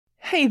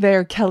Hey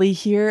there, Kelly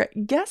here.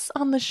 Guests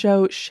on the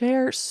show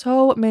share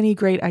so many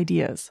great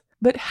ideas,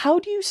 but how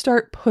do you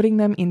start putting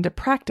them into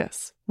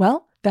practice?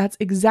 Well, that's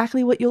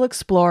exactly what you'll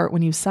explore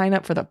when you sign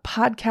up for the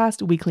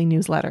podcast weekly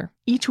newsletter.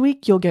 Each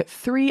week, you'll get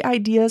 3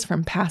 ideas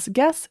from past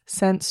guests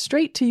sent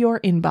straight to your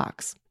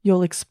inbox.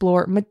 You'll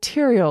explore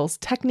materials,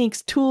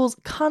 techniques, tools,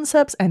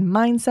 concepts, and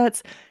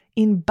mindsets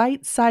in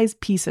bite-sized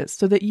pieces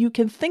so that you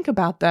can think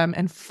about them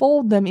and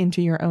fold them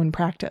into your own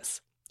practice.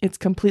 It's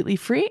completely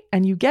free,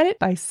 and you get it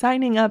by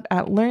signing up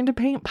at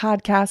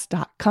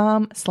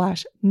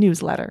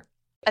learntopaintpodcast.com/newsletter.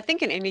 I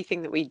think in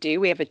anything that we do,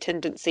 we have a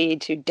tendency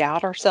to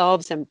doubt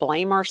ourselves and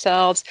blame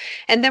ourselves.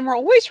 And then we're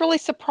always really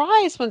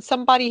surprised when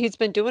somebody who's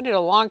been doing it a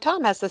long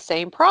time has the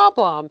same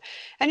problem.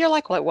 And you're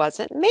like, well, it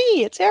wasn't me,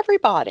 it's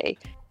everybody.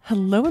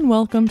 Hello and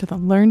welcome to the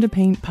Learn to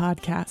Paint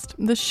podcast,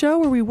 the show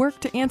where we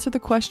work to answer the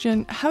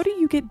question, how do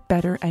you get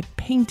better at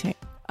painting?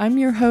 I'm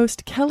your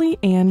host, Kelly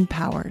Ann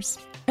Powers.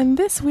 And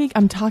this week,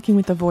 I'm talking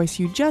with the voice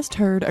you just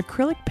heard,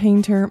 acrylic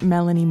painter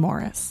Melanie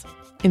Morris.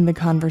 In the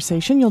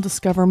conversation, you'll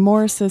discover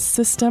Morris's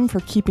system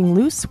for keeping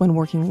loose when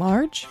working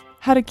large,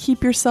 how to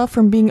keep yourself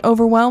from being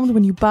overwhelmed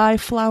when you buy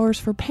flowers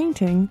for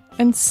painting,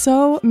 and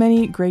so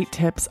many great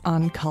tips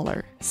on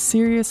color.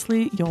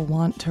 Seriously, you'll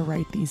want to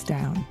write these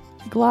down.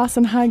 Gloss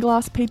and High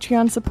Gloss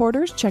Patreon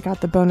supporters, check out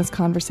the bonus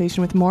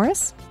conversation with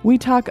Morris. We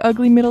talk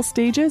ugly middle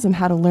stages and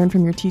how to learn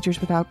from your teachers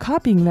without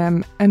copying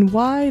them, and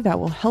why that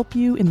will help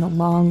you in the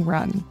long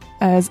run.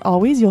 As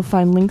always, you'll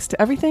find links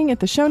to everything at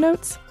the show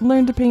notes,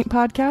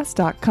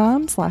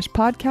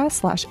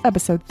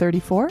 learntopaintpodcast.com/podcast/episode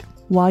 34.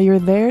 While you're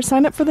there,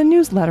 sign up for the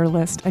newsletter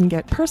list and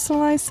get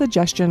personalized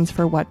suggestions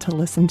for what to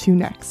listen to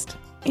next.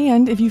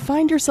 And if you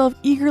find yourself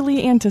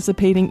eagerly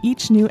anticipating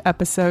each new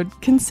episode,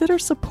 consider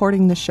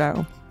supporting the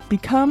show.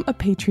 Become a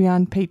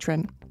Patreon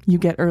patron. You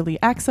get early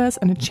access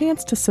and a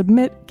chance to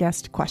submit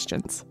guest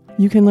questions.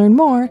 You can learn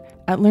more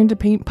at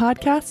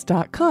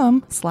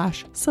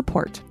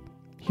learntopaintpodcast.com/support.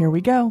 Here we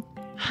go.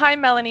 Hi,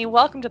 Melanie.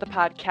 Welcome to the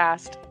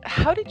podcast.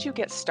 How did you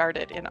get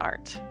started in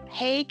art?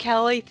 Hey,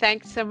 Kelly,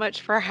 thanks so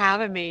much for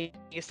having me.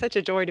 It's such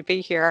a joy to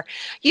be here.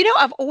 You know,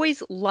 I've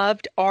always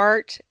loved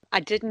art. I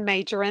didn't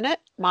major in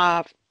it.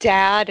 My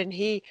dad, and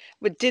he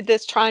did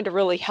this trying to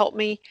really help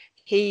me.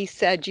 He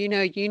said, you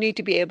know, you need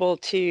to be able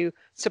to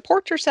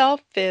support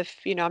yourself if,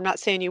 I'm not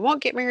saying you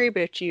won't get married,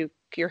 but you're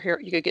here,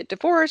 you could get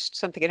divorced,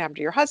 something can happen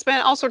to your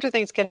husband, all sorts of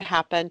things can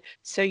happen.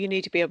 So you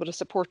need to be able to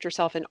support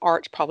yourself, and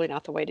art's probably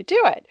not the way to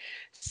do it.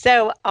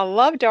 So I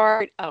loved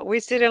art. I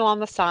always did it on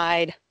the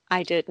side.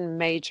 I didn't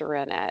major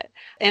in it.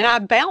 And I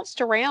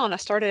bounced around. I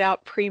started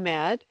out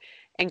pre-med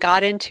and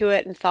got into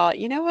it and thought,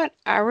 you know what?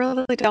 I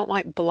really don't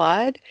like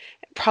blood.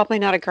 Probably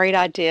not a great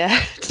idea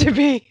to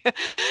be,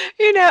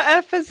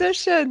 a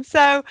physician.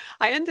 So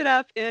I ended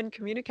up in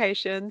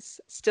communications,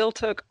 still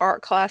took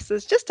art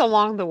classes just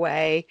along the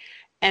way,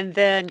 and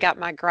then got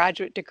my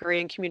graduate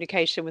degree in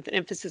communication with an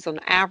emphasis on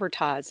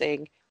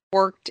advertising.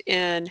 Worked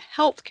in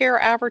healthcare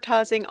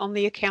advertising on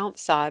the account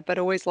side, but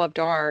always loved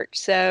art.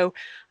 So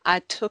I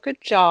took a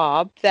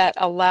job that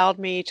allowed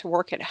me to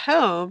work at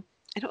home.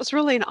 And it was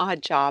really an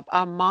odd job.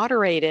 I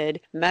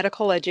moderated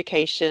medical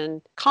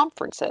education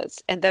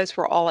conferences, and those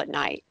were all at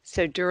night.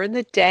 So during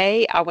the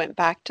day, I went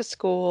back to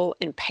school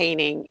in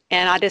painting,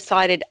 and I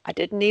decided I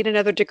didn't need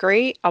another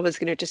degree. I was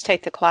going to just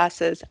take the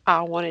classes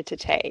I wanted to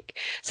take.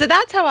 So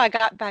that's how I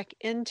got back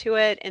into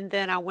it. And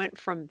then I went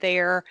from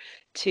there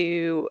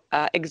to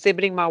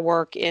exhibiting my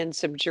work in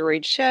some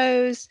juried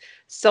shows,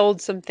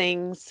 sold some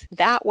things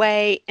that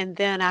way. And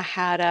then I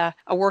had a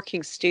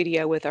working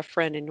studio with a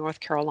friend in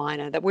North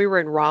Carolina that we were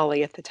in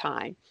Raleigh at the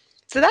time.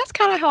 So that's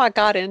kind of how I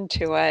got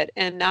into it.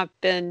 And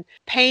I've been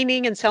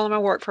painting and selling my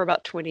work for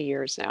about 20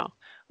 years now.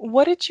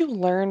 What did you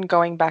learn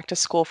going back to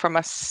school from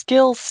a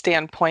skills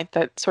standpoint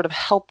that sort of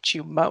helped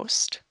you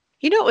most?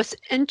 It was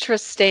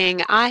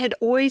interesting. I had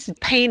always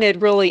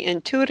painted really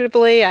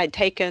intuitively. I'd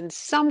taken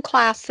some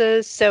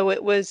classes, so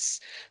it was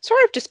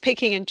sort of just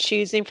picking and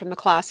choosing from the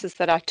classes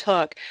that I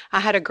took. I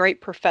had a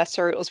great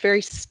professor. It was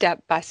very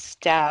step by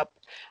step.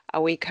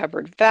 We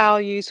covered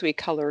values, we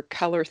colored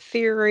color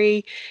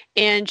theory,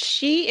 and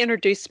she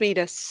introduced me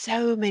to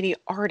so many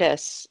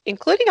artists,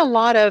 including a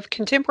lot of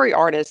contemporary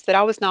artists that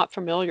I was not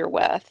familiar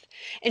with.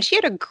 And she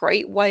had a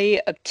great way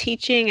of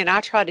teaching, and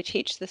I try to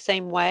teach the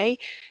same way.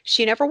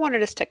 She never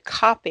wanted us to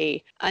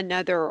copy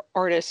another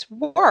artist's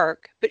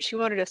work, but she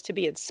wanted us to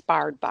be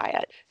inspired by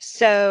it.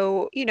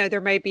 So, there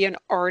may be an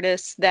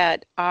artist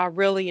that I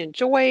really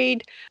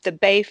enjoyed, the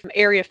Bay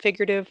Area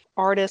figurative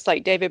artists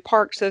like David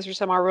Parks, those are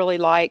some I really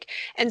like.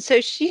 And so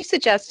she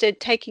suggested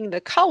taking the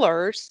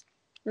colors,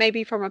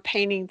 maybe from a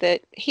painting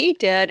that he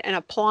did, and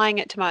applying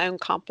it to my own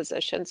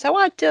composition. So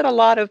I did a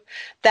lot of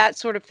that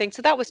sort of thing.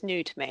 So that was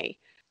new to me.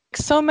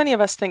 So many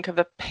of us think of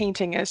the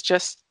painting as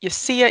just, you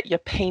see it, you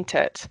paint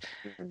it,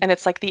 and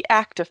it's like the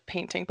act of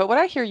painting. But what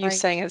I hear you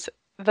saying is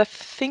the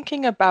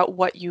thinking about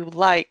what you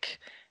like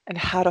and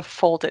how to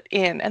fold it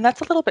in, and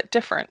that's a little bit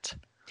different.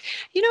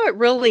 It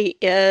really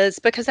is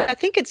because I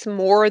think it's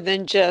more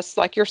than just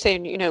like you're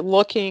saying,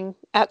 looking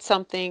at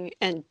something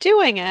and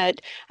doing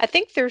it. I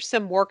think there's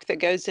some work that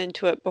goes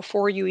into it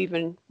before you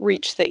even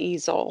reach the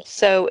easel.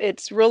 So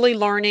it's really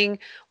learning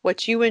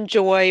what you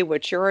enjoy,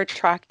 what you're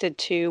attracted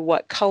to,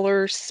 what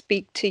colors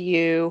speak to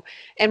you,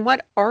 and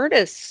what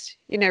artists,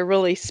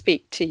 really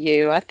speak to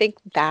you. I think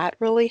that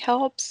really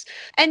helps.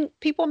 And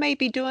people may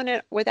be doing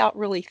it without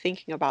really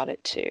thinking about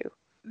it too.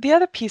 The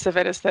other piece of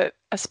it is that,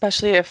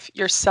 especially if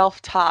you're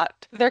self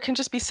taught, there can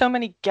just be so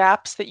many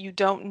gaps that you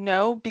don't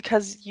know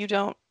because you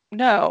don't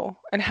know.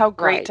 And how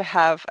great Right. to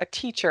have a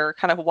teacher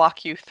kind of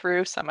walk you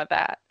through some of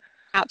that.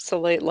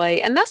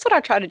 Absolutely. And that's what I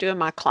try to do in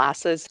my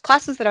classes.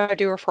 Classes that I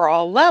do are for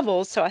all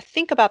levels. So I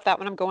think about that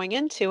when I'm going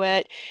into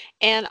it.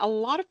 And a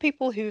lot of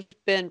people who've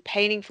been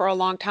painting for a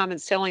long time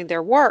and selling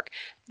their work,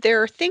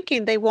 they're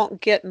thinking they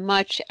won't get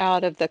much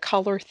out of the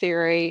color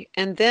theory.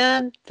 And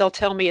then they'll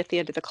tell me at the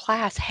end of the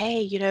class, hey,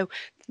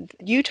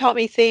 you taught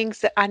me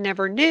things that I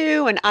never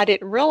knew and I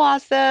didn't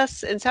realize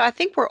this. And so I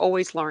think we're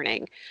always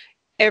learning.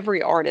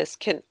 Every artist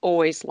can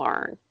always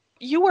learn.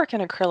 You work in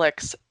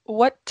acrylics.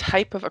 What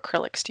type of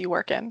acrylics do you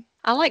work in?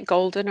 I like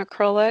golden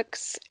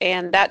acrylics,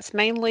 and that's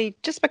mainly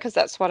just because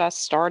that's what I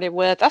started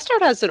with. I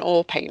started as an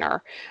oil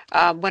painter.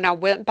 When I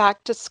went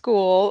back to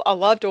school, I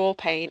loved oil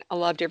paint. I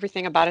loved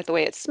everything about it, the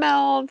way it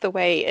smelled, the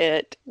way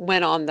it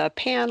went on the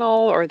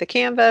panel or the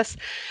canvas.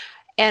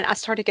 And I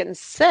started getting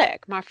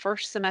sick. My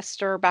first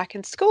semester back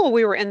in school,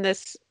 we were in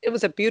this, it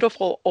was a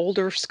beautiful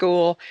older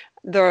school.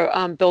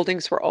 The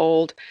buildings were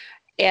old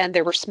and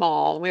they were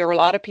small. We were a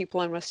lot of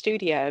people in a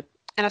studio.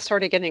 And I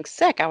started getting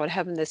sick. I would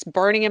have this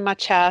burning in my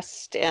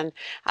chest, and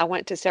I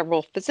went to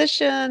several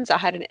physicians. I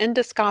had an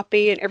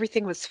endoscopy, and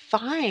everything was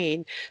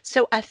fine.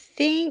 So I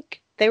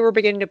think they were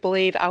beginning to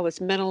believe I was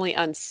mentally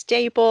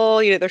unstable.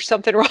 There's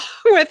something wrong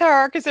with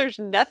her because there's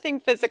nothing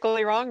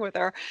physically wrong with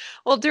her.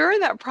 Well, during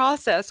that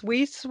process,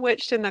 we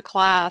switched in the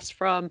class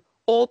from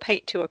oil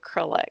paint to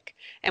acrylic,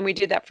 and we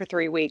did that for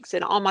 3 weeks,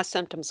 and all my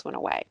symptoms went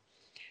away.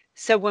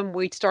 So when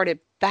we started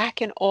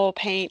back in oil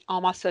paint, all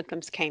my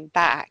symptoms came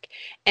back.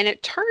 And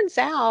it turns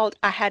out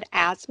I had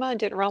asthma and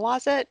didn't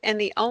realize it.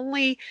 And the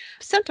only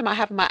symptom I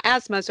have of my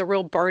asthma is a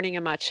real burning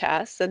in my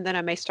chest. And then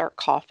I may start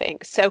coughing.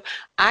 So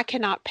I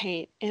cannot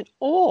paint in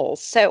oil.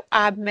 So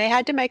I may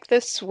had to make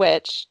this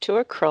switch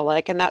to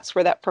acrylic. And that's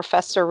where that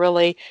professor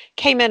really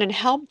came in and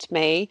helped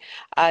me.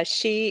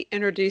 She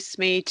introduced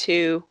me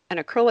to an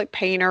acrylic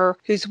painter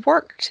whose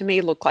work to me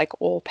looked like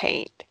oil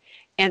paint.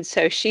 And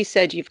so she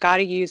said, you've got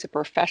to use a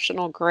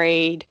professional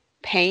grade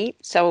paint.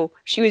 So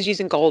she was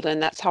using Golden.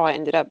 That's how I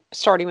ended up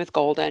starting with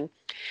Golden.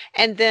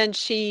 And then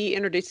she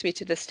introduced me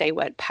to the Stay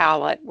Wet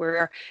palette,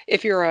 where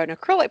if you're an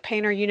acrylic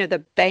painter,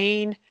 the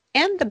bane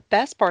and the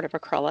best part of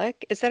acrylic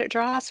is that it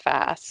dries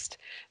fast.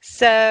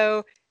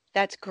 So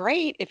that's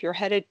great if you're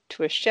headed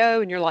to a show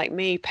and you're like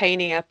me,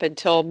 painting up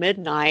until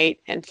midnight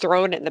and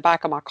throwing it in the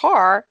back of my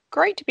car.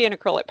 Great to be an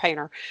acrylic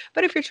painter.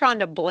 But if you're trying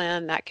to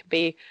blend, that can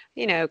be,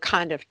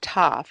 kind of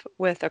tough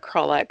with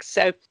acrylics.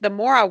 So the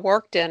more I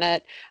worked in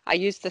it, I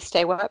used the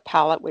Stay Wet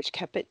palette, which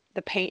kept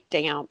the paint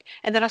damp.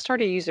 And then I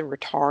started using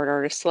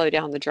retarder to slow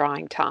down the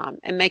drying time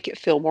and make it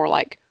feel more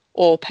like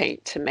oil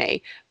paint to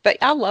me. But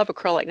I love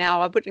acrylic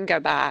now. I wouldn't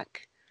go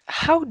back.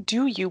 How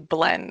do you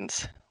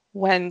blend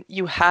when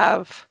you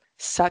have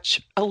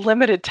such a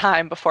limited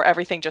time before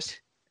everything just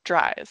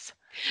dries?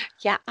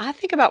 Yeah, I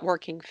think about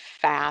working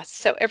fast.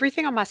 So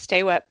everything on my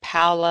Stay Wet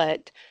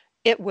palette,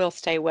 it will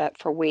stay wet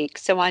for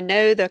weeks. So I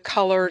know the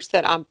colors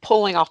that I'm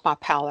pulling off my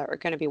palette are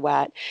going to be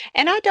wet.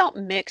 And I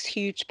don't mix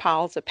huge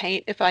piles of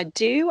paint. If I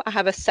do, I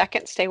have a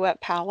second Stay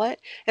Wet palette.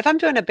 If I'm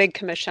doing a big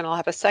commission, I'll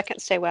have a second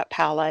Stay Wet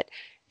palette.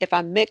 If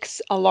I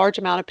mix a large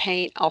amount of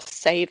paint, I'll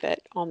save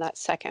it on that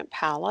second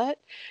palette.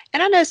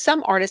 And I know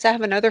some artists, I have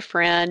another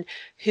friend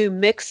who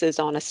mixes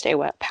on a Stay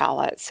Wet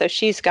palette. So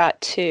she's got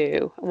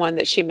two, one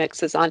that she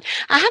mixes on.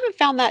 I haven't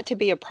found that to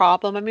be a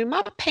problem. I mean,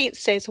 my paint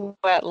stays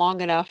wet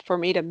long enough for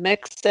me to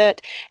mix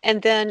it.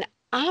 And then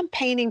I'm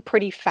painting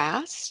pretty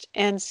fast.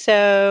 And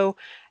so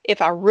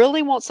if I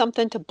really want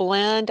something to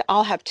blend,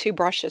 I'll have two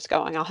brushes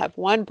going. I'll have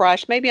one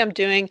brush. Maybe I'm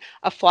doing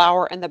a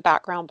flower in the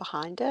background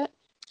behind it.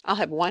 I'll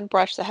have one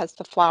brush that has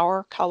the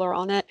flower color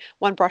on it,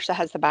 one brush that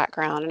has the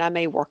background, and I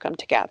may work them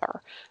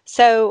together.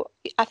 So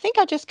I think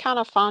I just kind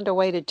of find a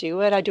way to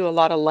do it. I do a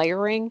lot of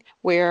layering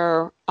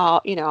where,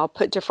 I'll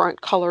put different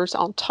colors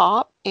on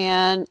top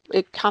and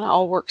it kind of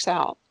all works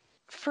out.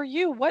 For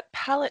you, what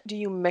palette do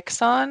you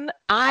mix on?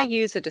 I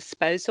use a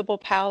disposable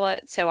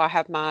palette, so I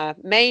have my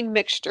main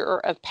mixture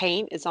of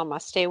paint is on my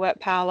Stay Wet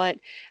palette.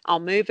 I'll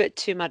move it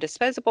to my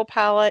disposable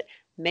palette,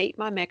 make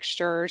my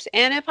mixtures,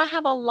 and if I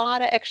have a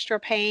lot of extra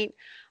paint,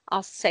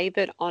 I'll save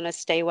it on a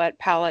Stay Wet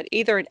palette,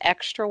 either an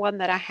extra one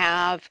that I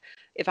have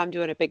if I'm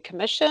doing a big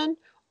commission,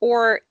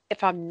 or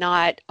if I'm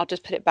not, I'll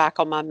just put it back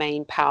on my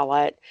main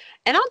palette.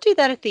 And I'll do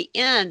that at the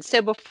end.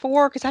 So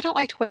before, because I don't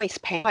like to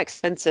waste paint, how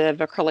expensive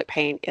acrylic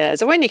paint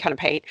is, or any kind of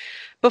paint,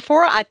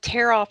 before I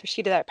tear off a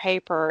sheet of that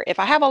paper, if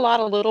I have a lot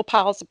of little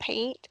piles of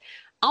paint,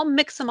 I'll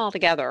mix them all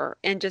together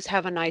and just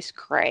have a nice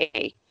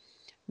gray.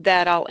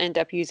 that I'll end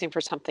up using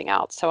for something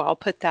else. So I'll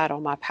put that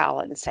on my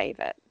palette and save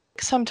it.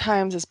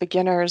 Sometimes as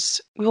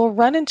beginners, we will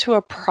run into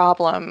a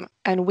problem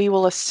and we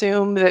will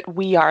assume that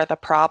we are the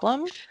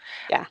problem,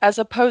 Yeah. as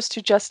opposed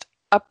to just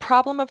a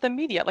problem of the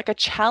media, like a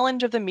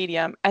challenge of the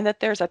medium, and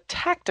that there's a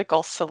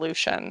tactical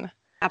solution.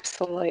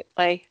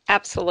 Absolutely.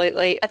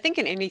 Absolutely. I think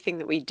in anything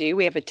that we do,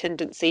 we have a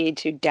tendency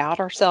to doubt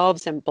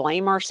ourselves and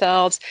blame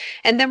ourselves.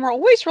 And then we're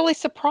always really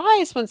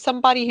surprised when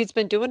somebody who's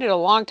been doing it a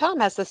long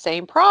time has the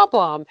same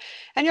problem.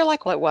 And you're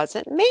like, well, it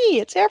wasn't me,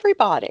 it's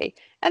everybody.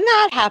 And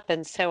that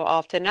happens so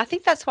often. I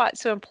think that's why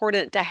it's so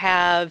important to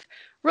have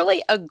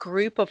really a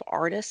group of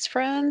artist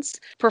friends,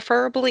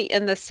 preferably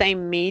in the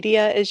same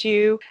media as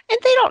you. And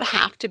they don't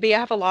have to be. I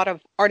have a lot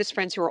of artist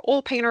friends who are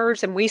oil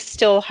painters, and we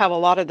still have a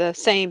lot of the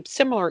same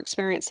similar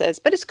experiences.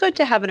 But it's good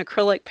to have an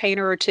acrylic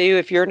painter or two,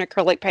 if you're an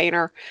acrylic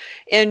painter,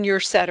 in your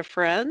set of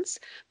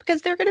friends,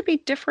 because there are going to be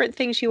different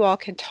things you all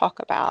can talk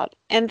about.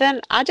 And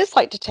then I just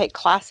like to take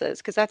classes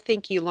because I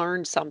think you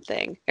learn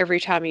something every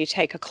time you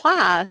take a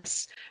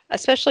class,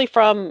 especially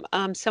from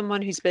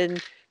someone who's been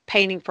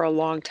painting for a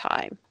long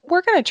time.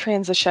 We're going to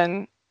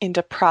transition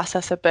into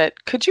process a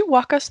bit. Could you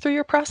walk us through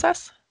your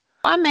process?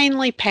 I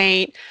mainly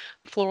paint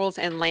florals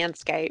and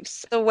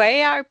landscapes. The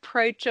way I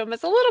approach them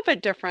is a little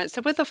bit different.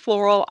 So with a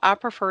floral, I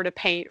prefer to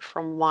paint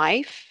from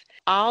life.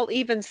 I'll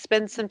even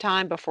spend some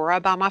time before I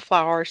buy my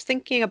flowers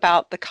thinking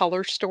about the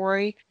color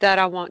story that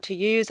I want to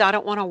use. I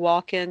don't want to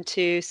walk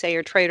into, say,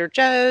 a Trader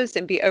Joe's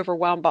and be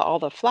overwhelmed by all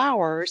the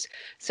flowers.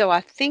 So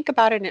I think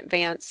about in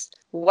advance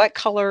what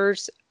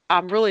colors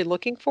I'm really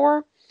looking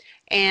for,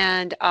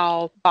 and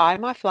I'll buy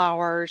my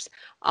flowers.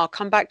 I'll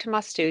come back to my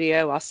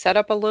studio. I'll set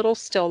up a little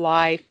still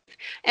life,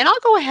 and I'll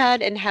go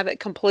ahead and have it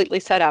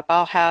completely set up.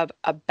 I'll have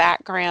a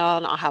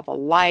background. I'll have a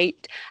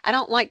light. I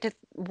don't like to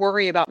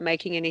worry about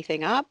making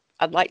anything up.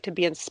 I'd like to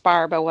be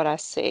inspired by what I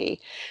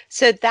see.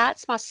 So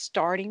that's my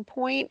starting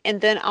point.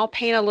 And then I'll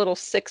paint a little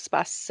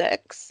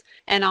 6x6,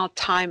 and I'll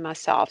time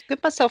myself.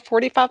 Give myself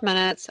 45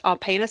 minutes. I'll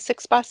paint a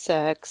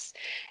 6x6.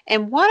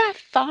 And what I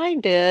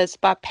find is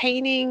by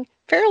painting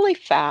fairly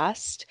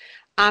fast,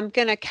 I'm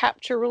going to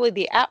capture really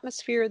the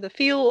atmosphere, the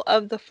feel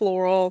of the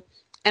floral,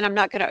 and I'm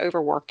not going to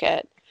overwork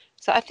it.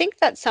 So I think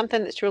that's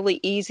something that's really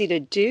easy to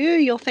do.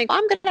 You'll think,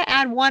 I'm going to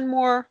add one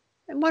more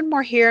and one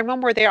more here and one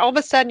more there. All of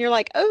a sudden you're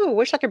like, oh,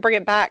 wish I could bring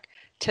it back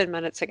 10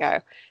 minutes ago.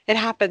 It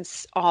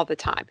happens all the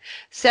time.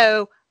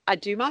 So I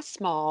do my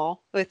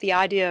small with the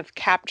idea of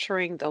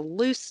capturing the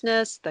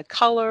looseness, the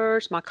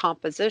colors, my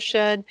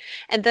composition,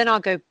 and then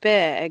I'll go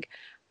big.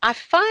 I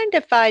find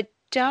if I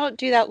don't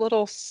do that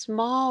little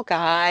small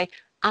guy,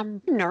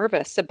 I'm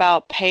nervous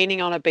about painting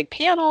on a big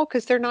panel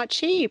because they're not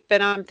cheap.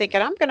 And I'm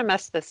thinking, I'm going to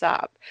mess this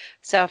up.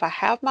 So if I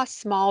have my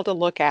small to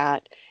look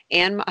at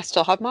and I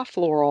still have my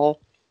floral,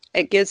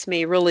 it gives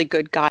me really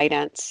good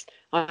guidance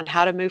on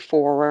how to move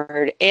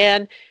forward.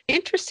 And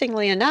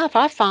interestingly enough,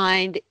 I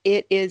find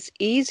it is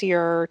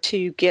easier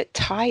to get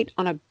tight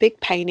on a big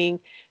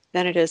painting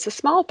than it is a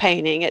small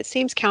painting. It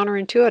seems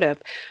counterintuitive,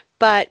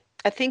 but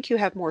I think you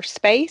have more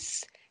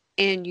space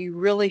and you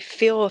really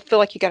feel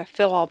like you got to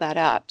fill all that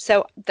up.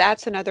 So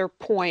that's another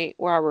point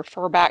where I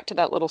refer back to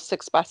that little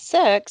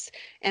 6x6,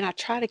 and I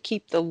try to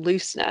keep the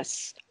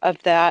looseness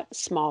of that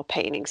small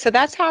painting. So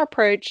that's how I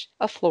approach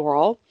a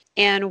floral.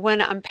 And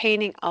when I'm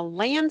painting a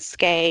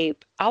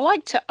landscape, I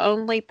like to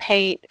only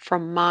paint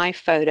from my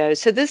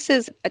photos. So this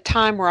is a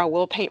time where I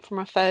will paint from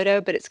a photo,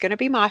 but it's going to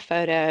be my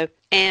photo.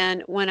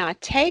 And when I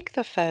take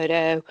the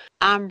photo,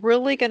 I'm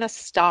really going to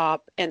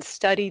stop and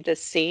study the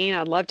scene.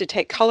 I'd love to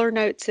take color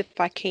notes if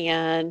I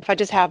can. If I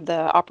just have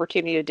the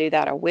opportunity to do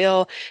that, I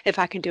will. If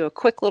I can do a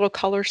quick little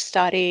color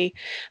study.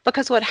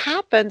 Because what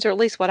happens, or at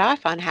least what I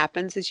find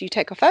happens, is you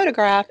take a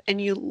photograph and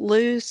you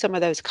lose some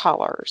of those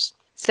colors.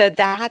 So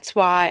that's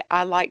why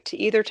I like to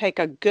either take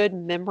a good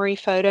memory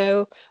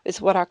photo,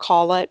 is what I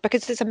call it,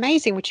 because it's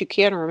amazing what you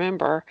can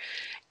remember.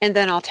 And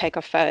then I'll take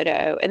a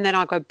photo, and then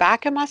I'll go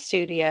back in my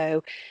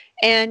studio.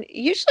 And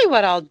usually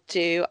what I'll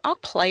do, I'll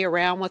play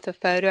around with the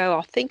photo.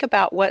 I'll think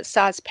about what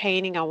size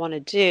painting I want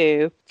to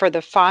do for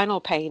the final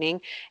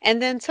painting.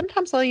 And then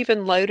sometimes I'll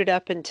even load it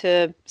up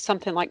into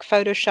something like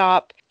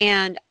Photoshop,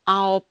 and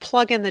I'll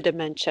plug in the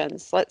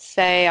dimensions. Let's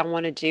say I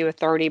want to do a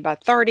 30 by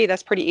 30.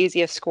 That's pretty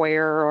easy, a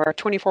square, or a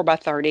 24 by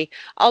 30.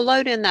 I'll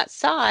load in that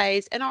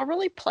size and I'll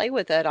really play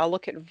with it. I'll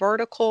look at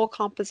vertical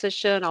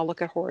composition. I'll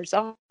look at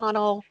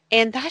horizontal.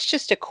 And that's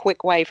just a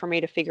quick way for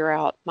me to figure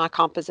out my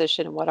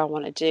composition and what I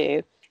want to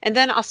do. And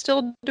then I'll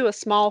still do a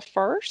small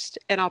first,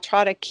 and I'll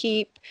try to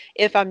keep,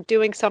 if I'm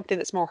doing something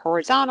that's more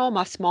horizontal,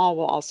 my small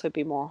will also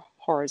be more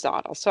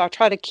horizontal. So I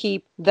try to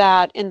keep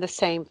that in the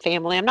same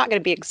family. I'm not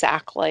going to be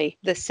exactly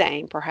the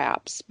same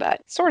perhaps,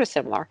 but sort of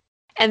similar.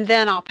 And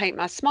then I'll paint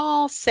my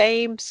small,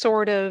 same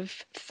sort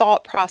of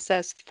thought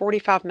process,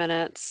 45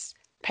 minutes,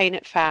 paint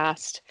it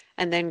fast,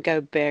 and then go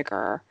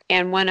bigger.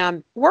 And when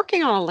I'm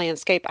working on a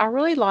landscape, I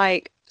really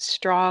like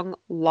strong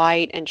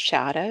light and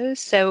shadows.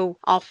 So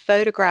I'll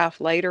photograph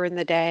later in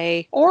the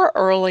day or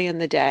early in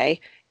the day,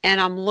 and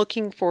I'm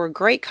looking for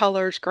great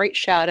colors, great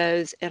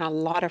shadows, and a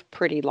lot of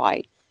pretty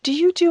light. Do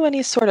you do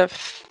any sort of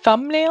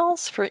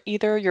thumbnails for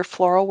either your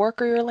floral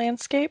work or your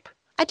landscape?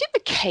 I do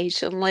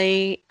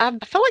occasionally. I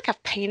feel like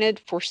I've painted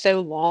for so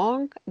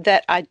long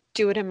that I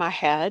do it in my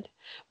head,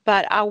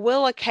 but I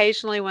will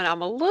occasionally when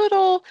I'm a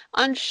little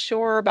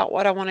unsure about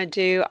what I want to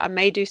do. I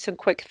may do some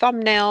quick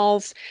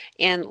thumbnails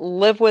and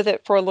live with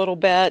it for a little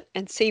bit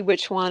and see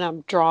which one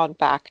I'm drawn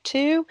back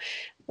to.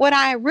 What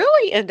I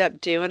really end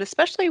up doing,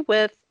 especially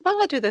with,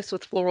 well, I do this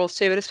with florals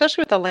too, but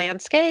especially with the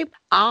landscape,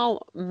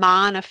 I'll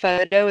mine a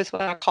photo, is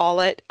what I call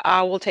it.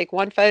 I will take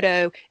one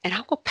photo and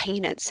I will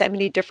paint it so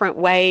many different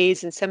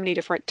ways and so many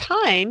different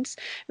times.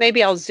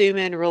 Maybe I'll zoom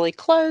in really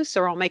close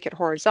or I'll make it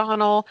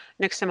horizontal.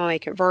 Next time I'll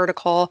make it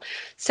vertical.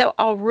 So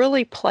I'll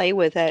really play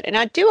with it. And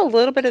I do a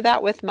little bit of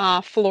that with my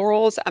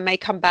florals. I may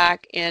come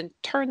back and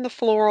turn the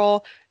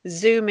floral,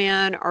 zoom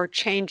in, or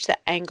change the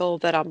angle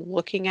that I'm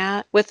looking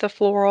at with the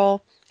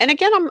floral. And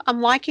again,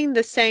 I'm liking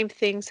the same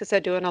things as I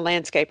do in a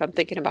landscape. I'm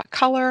thinking about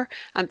color.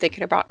 I'm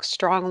thinking about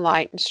strong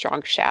light and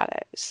strong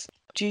shadows.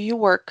 Do you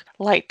work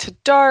light to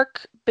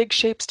dark, big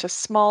shapes to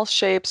small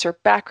shapes, or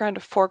background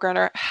to foreground,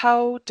 or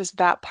how does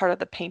that part of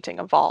the painting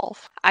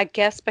evolve? I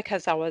guess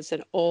because I was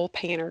an oil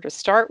painter to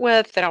start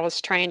with, that I was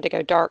trained to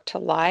go dark to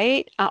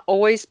light. I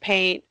always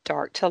paint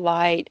dark to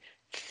light,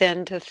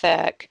 thin to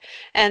thick,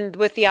 and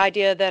with the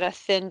idea that a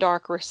thin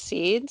dark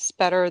recedes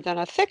better than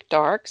a thick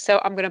dark.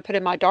 So I'm going to put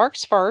in my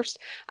darks first.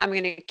 I'm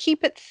going to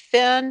keep it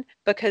thin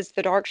because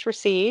the darks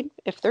recede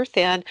if they're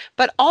thin,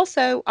 but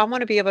also I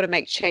want to be able to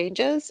make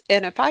changes.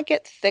 And if I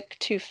get thick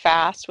too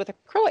fast with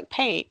acrylic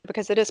paint,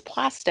 because it is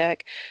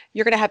plastic,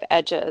 you're going to have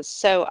edges.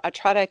 So I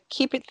try to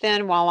keep it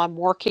thin while I'm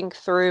working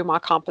through my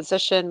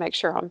composition, make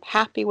sure I'm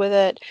happy with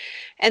it.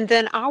 And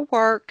then I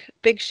work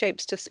big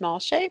shapes to small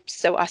shapes.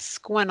 So I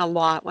squint a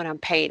lot when I'm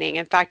painting.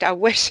 In fact, I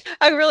wish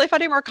if I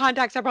need more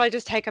contacts, I'd probably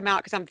just take them out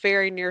because I'm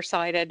very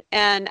nearsighted.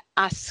 And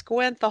I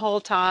squint the whole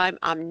time.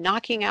 I'm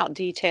knocking out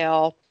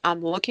detail.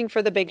 I'm looking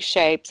for the big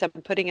shapes. I'm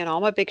putting in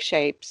all my big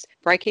shapes,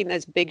 breaking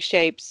those big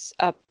shapes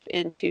up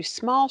into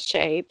small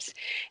shapes.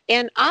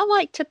 And I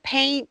like to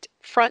paint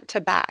front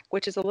to back,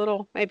 which is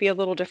maybe a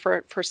little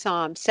different for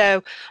some.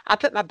 So I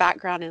put my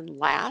background in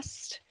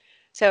last.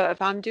 So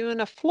if I'm doing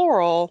a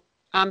floral,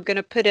 I'm going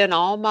to put in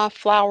all my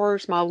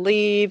flowers, my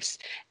leaves,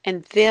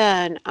 and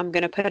then I'm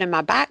going to put in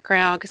my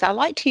background because I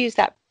like to use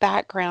that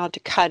background to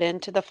cut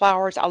into the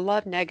flowers. I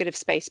love negative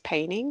space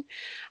painting.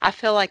 I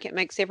feel like it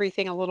makes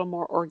everything a little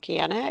more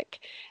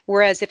organic.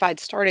 Whereas if I'd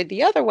started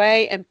the other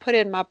way and put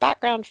in my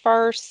background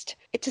first,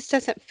 it just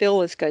doesn't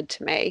feel as good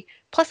to me.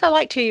 Plus,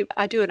 I do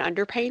an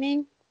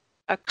underpainting,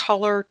 a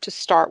color to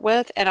start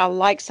with, and I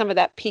like some of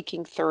that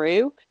peeking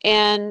through.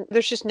 And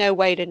there's just no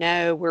way to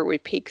know where we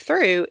peek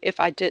through if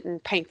I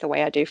didn't paint the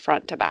way I do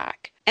front to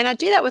back. And I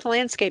do that with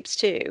landscapes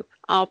too.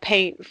 I'll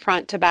paint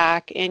front to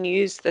back and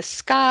use the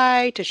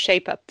sky to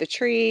shape up the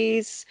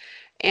trees.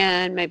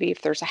 And maybe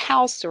if there's a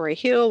house or a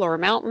hill or a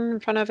mountain in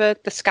front of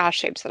it, the sky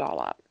shapes it all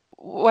up.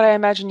 What I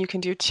imagine you can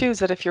do too is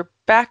that if your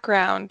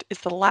background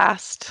is the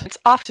last, it's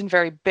often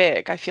very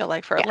big, I feel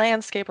like, for a Yeah,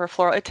 landscape or a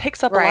floral. It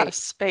takes up a lot of right.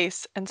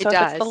 space. And It so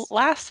if it's the does.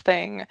 last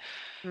thing,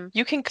 Mhm.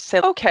 you can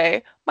say,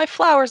 okay, my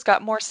flowers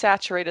got more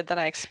saturated than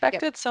I Yep.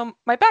 expected, so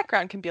my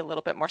background can be a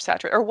little bit more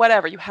saturated, or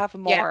whatever. You have Yeah,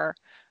 more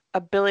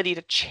ability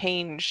to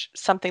change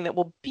something that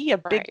will be a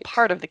big right.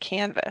 part of the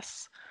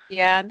canvas.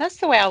 Yeah, and that's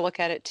the way I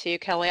look at it too,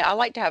 Kelly. I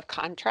like to have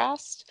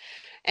contrast.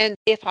 And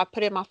if I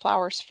put in my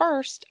flowers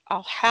first,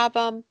 I'll have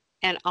them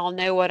and I'll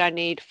know what I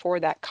need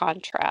for that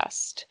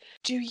contrast.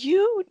 Do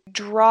you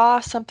draw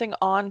something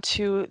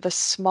onto the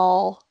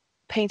small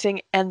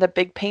painting and the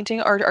big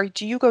painting, or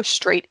do you go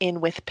straight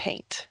in with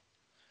paint?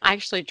 I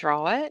actually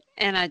draw it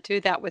and I do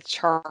that with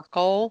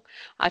charcoal.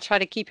 I try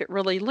to keep it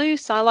really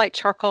loose. I like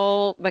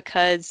charcoal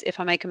because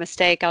if I make a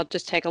mistake, I'll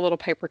just take a little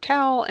paper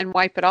towel and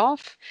wipe it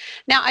off.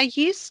 Now, I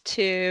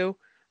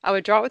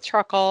would draw it with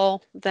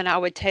charcoal, then I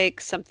would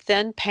take some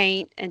thin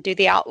paint and do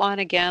the outline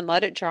again,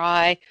 let it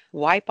dry,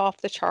 wipe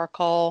off the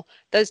charcoal.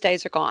 Those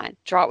days are gone.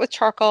 Draw it with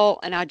charcoal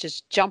and I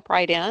just jump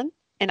right in.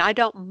 And I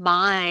don't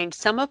mind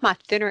some of my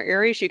thinner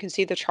areas. You can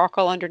see the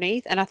charcoal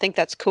underneath, and I think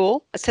that's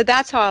cool. So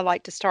that's how I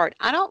like to start.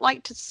 I don't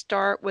like to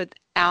start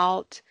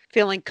without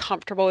feeling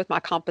comfortable with my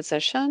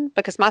composition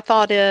because my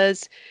thought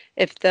is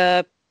if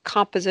the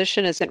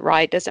composition isn't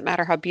right, doesn't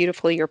matter how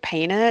beautifully you're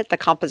painted, the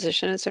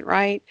composition isn't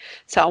right.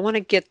 So I want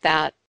to get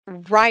that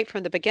right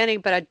from the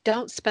beginning, but I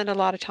don't spend a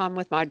lot of time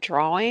with my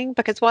drawing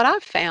because what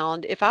I've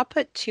found, if I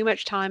put too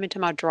much time into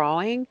my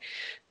drawing,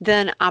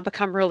 then I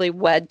become really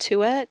wed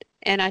to it.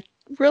 And I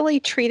really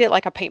treat it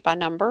like a paint by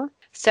number.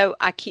 So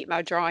I keep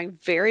my drawing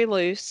very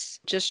loose,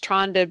 just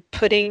trying to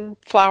putting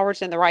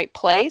flowers in the right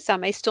place. I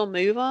may still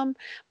move them,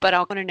 but I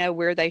want to know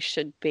where they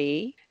should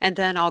be, and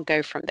then I'll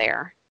go from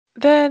there.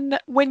 Then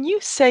when you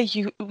say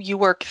you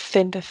work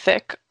thin to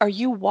thick, are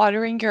you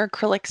watering your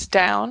acrylics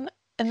down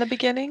in the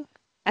beginning?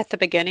 At the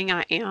beginning,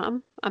 I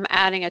am. I'm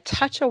adding a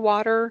touch of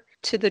water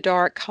to the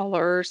dark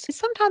colors.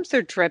 Sometimes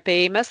they're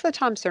drippy, most of the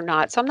times they're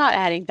not. So I'm not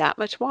adding that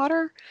much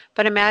water,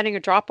 but I'm adding a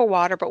drop of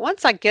water. But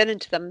once I get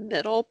into the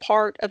middle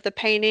part of the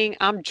painting,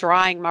 I'm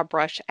drying my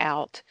brush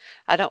out.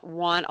 I don't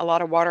want a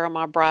lot of water on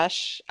my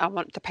brush. I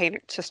want the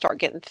paint to start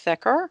getting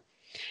thicker.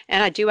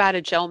 And I do add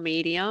a gel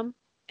medium.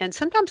 And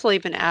sometimes I'll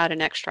even add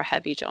an extra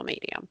heavy gel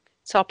medium.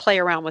 So I'll play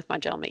around with my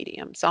gel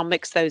mediums. I'll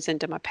mix those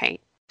into my paint.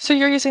 So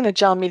you're using the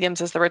gel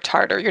mediums as the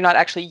retarder. You're not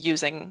actually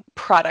using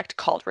product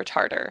called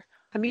retarder.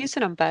 I'm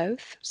using them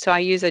both. So I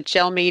use a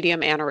gel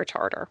medium and a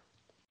retarder.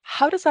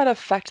 How does that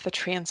affect the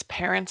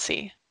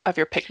transparency of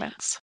your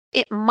pigments?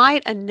 It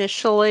might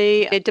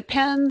initially, it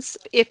depends.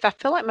 If I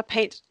feel like my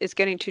paint is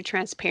getting too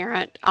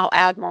transparent, I'll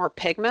add more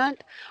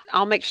pigment.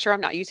 I'll make sure I'm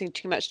not using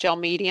too much gel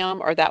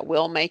medium or that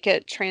will make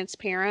it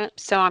transparent.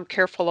 So I'm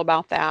careful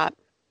about that.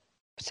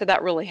 So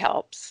that really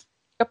helps.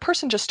 A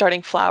person just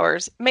starting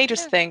flowers may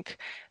just think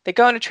they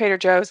go into Trader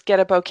Joe's, get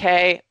a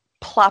bouquet,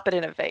 plop it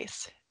in a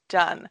vase.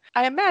 Done.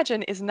 I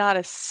imagine is not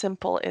as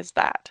simple as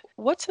that.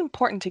 What's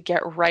important to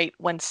get right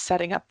when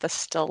setting up the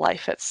still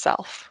life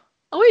itself?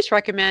 I always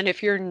recommend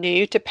if you're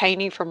new to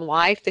painting from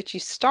life that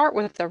you start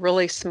with a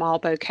really small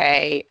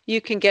bouquet.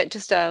 You can get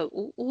just a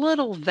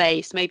little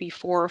vase, maybe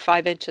 4 or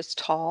 5 inches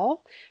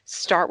tall.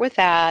 Start with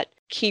that.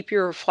 Keep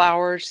your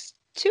flowers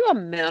to a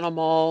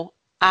minimal.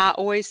 I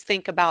always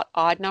think about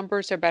odd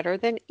numbers are better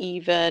than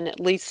even, at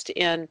least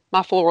in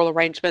my floral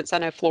arrangements. I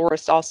know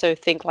florists also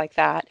think like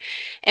that.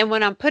 And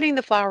when I'm putting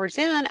the flowers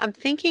in, I'm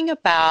thinking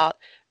about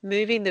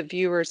moving the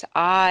viewer's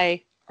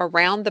eye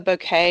around the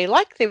bouquet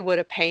like they would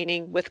a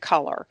painting with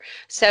color.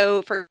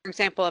 So for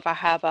example, if I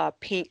have a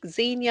pink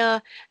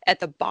zinnia at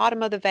the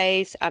bottom of the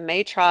vase, I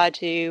may try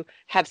to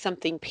have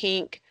something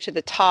pink to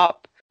the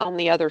top on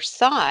the other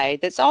side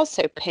that's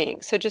also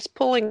pink. So just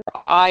pulling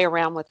your eye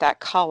around with that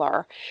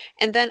color.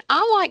 And then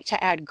I like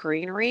to add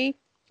greenery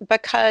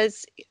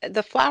because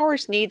the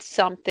flowers need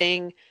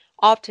something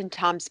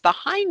oftentimes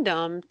behind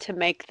them to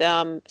make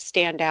them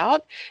stand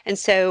out. And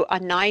so a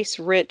nice,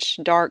 rich,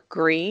 dark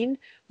green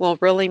will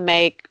really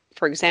make,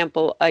 for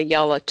example, a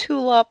yellow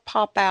tulip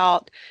pop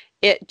out.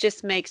 It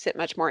just makes it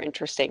much more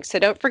interesting. So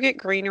don't forget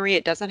greenery.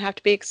 It doesn't have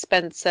to be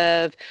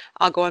expensive.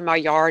 I'll go in my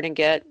yard and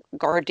get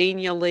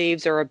gardenia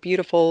leaves or a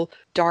beautiful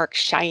dark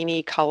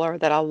shiny color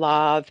that I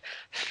love.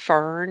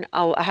 Fern.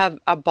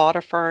 I bought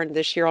a fern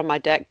this year on my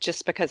deck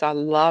just because I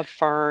love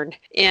fern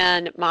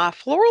in my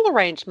floral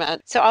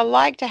arrangement. So I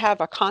like to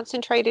have a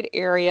concentrated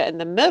area in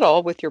the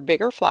middle with your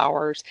bigger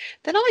flowers.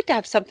 Then I like to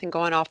have something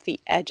going off the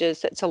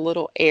edges that's a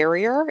little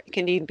airier. It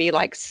can even be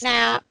like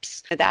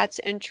snaps. That's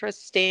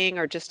interesting,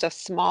 or just a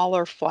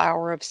smaller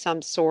flower of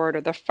some sort,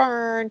 or the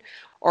fern,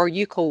 or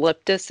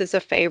eucalyptus is a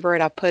favorite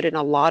I put in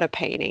a lot of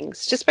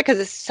paintings just because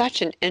it's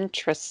such an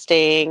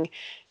interesting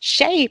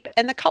shape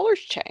and the colors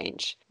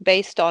change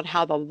based on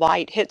how the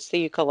light hits the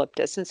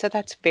eucalyptus. And so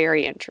that's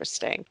very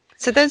interesting.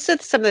 So those are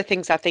some of the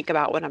things I think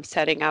about when I'm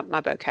setting up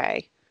my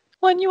bouquet.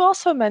 Well, and you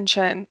also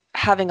mentioned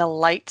having a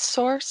light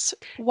source.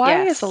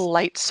 Why is a Yes.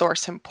 light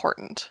source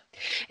important?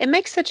 It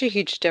makes such a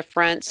huge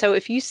difference. So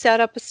if you set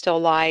up a still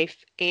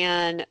life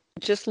and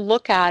just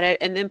look at it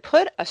and then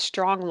put a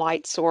strong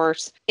light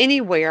source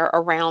anywhere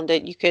around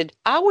it,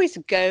 I always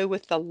go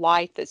with the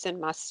light that's in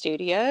my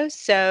studio.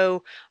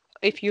 So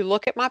if you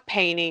look at my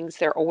paintings,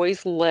 they're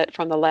always lit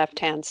from the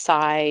left-hand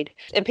side.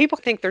 And people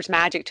think there's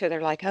magic to it.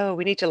 They're like, oh,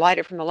 we need to light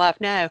it from the left.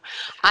 No,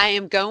 I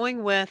am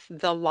going with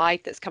the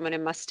light that's coming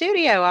in my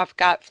studio. I've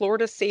got floor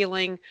to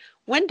ceiling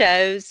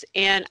windows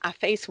and I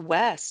face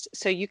west.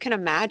 So you can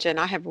imagine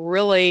I have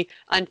really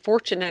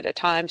unfortunate at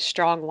times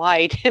strong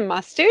light in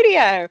my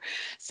studio.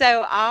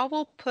 So I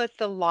will put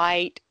the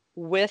light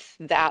with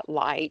that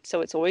light.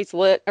 So it's always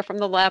lit from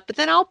the left, but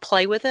then I'll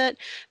play with it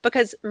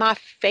because my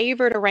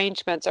favorite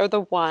arrangements are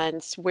the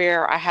ones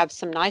where I have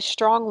some nice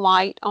strong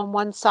light on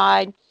one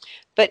side.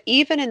 But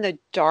even in the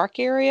dark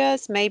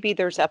areas, maybe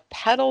there's a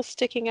petal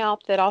sticking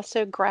out that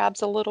also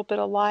grabs a little bit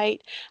of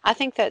light. I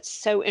think that's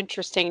so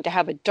interesting to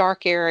have a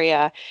dark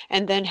area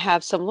and then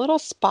have some little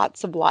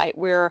spots of light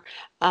where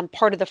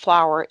part of the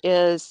flower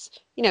is,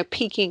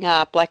 peeking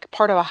up, like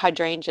part of a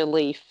hydrangea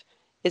leaf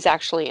is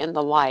actually in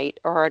the light,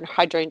 or a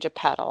hydrangea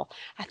petal.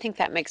 I think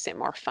that makes it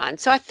more fun.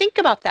 So I think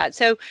about that.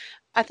 So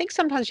I think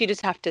sometimes you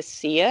just have to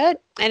see it,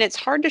 and it's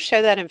hard to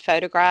show that in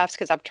photographs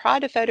because I've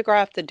tried to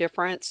photograph the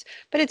difference,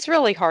 but it's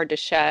really hard to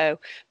show.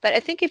 But I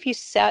think if you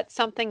set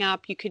something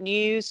up, you can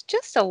use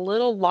just a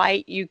little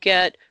light you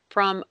get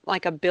from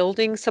like a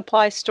building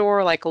supply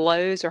store like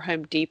Lowe's or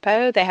Home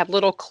Depot. They have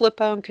little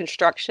clip-on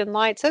construction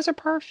lights. Those are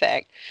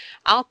perfect.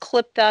 I'll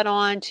clip that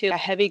on to a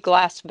heavy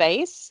glass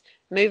vase,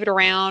 move it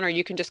around, or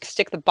you can just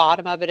stick the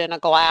bottom of it in a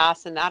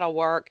glass and that'll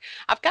work.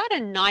 I've got a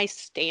nice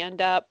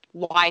stand-up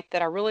light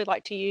that I really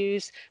like to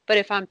use, but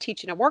if I'm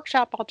teaching a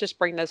workshop, I'll just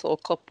bring those little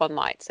clip-on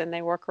lights and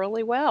they work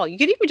really well. You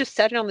can even just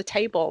set it on the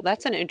table.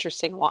 That's an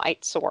interesting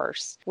light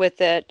source with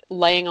it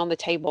laying on the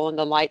table and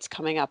the lights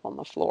coming up on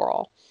the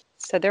floral.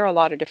 So there are a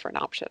lot of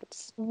different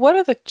options. What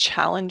are the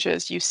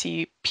challenges you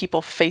see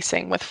people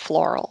facing with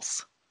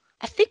florals?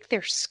 I think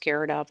they're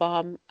scared of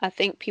them. I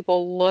think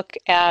people look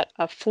at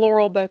a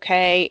floral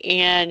bouquet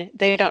and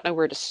they don't know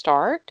where to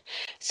start.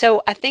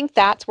 So I think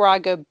that's where I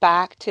go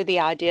back to the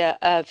idea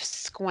of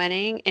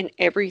squinting and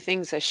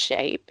everything's a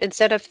shape.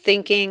 Instead of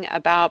thinking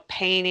about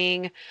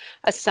painting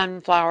a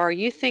sunflower,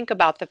 you think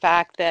about the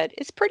fact that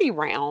it's pretty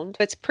round.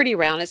 It's pretty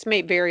round. It's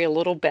may vary a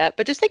little bit,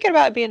 but just thinking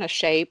about it being a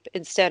shape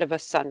instead of a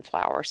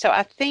sunflower. So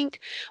I think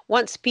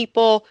once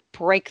people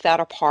break that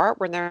apart,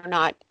 when they're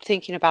not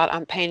thinking about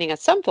I'm painting a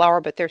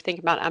sunflower, but they're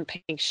thinking about I'm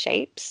painting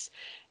shapes,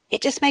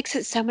 it just makes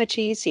it so much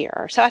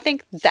easier. So I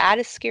think that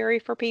is scary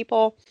for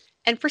people.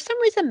 And for some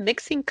reason,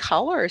 mixing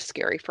color is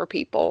scary for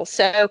people.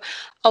 So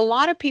a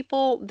lot of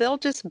people, they'll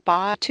just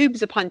buy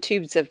tubes upon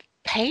tubes of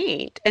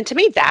paint. And to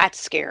me, that's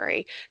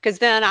scary because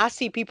then I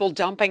see people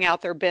dumping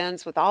out their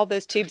bins with all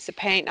those tubes of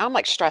paint. And I'm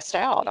like stressed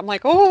out. I'm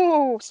like,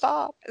 oh,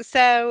 stop.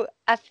 So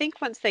I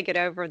think once they get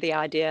over the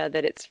idea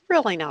that it's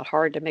really not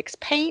hard to mix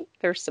paint,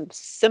 there's some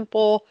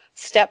simple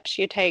steps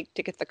you take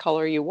to get the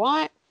color you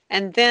want.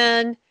 And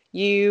then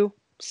you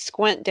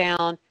squint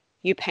down,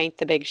 you paint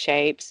the big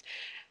shapes.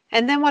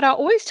 And then what I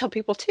always tell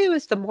people too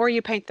is the more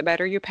you paint, the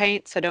better you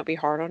paint. So don't be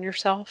hard on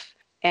yourself.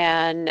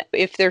 And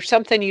if there's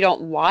something you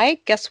don't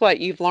like, guess what?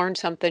 You've learned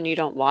something you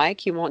don't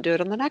like. You won't do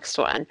it on the next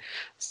one.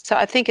 So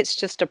I think it's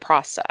just a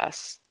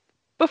process.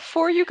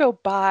 Before you go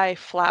buy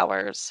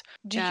flowers,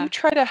 do you Yeah,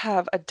 try to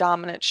have a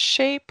dominant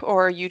shape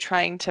or are you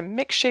trying to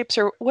mix shapes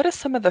or what is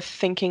some of the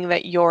thinking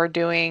that you're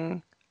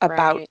doing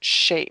about right.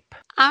 shape?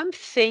 I'm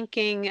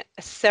thinking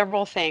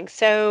several things.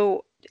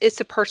 So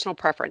it's a personal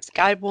preference.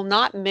 I will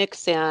not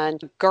mix in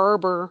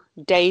Gerber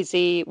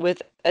daisy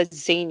with a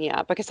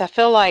zinnia because I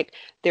feel like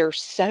they're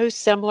so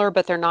similar,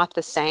 but they're not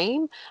the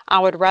same. I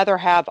would rather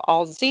have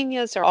all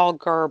zinnias or all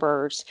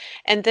Gerbers.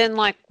 And then,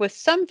 like with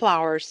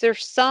sunflowers,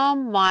 there's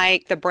some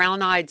like the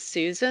brown-eyed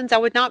Susans. I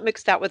would not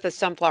mix that with a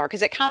sunflower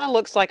because it kind of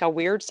looks like a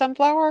weird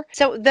sunflower.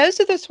 So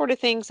those are the sort of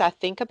things I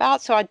think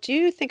about. So I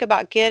do think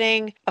about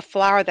getting a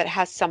flower that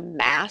has some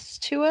mass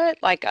to it,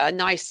 like a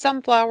nice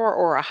sunflower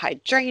or a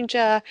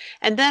hydrangea.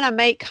 And then I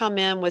may come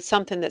in with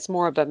something that's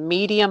more of a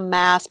medium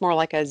mass, more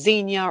like a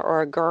zinnia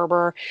or a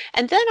Gerber.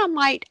 And then I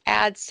might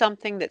add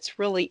something that's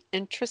really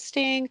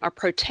interesting, a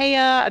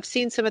protea. I've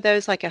seen some of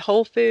those like at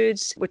Whole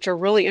Foods, which are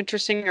really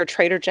interesting, or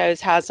Trader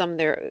Joe's has them.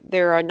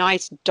 They're a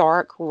nice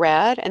dark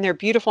red and they're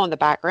beautiful in the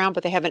background,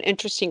 but they have an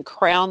interesting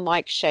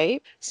crown-like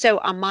shape. So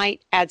I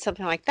might add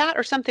something like that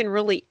or something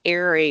really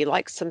airy,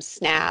 like some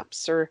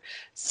snaps or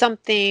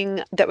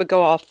something that would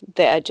go off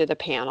the edge of the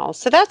panel.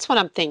 So that's what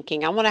I'm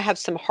thinking. I want to have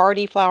some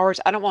hardy flowers.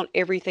 I don't want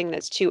everything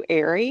that's too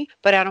airy,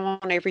 but I don't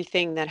want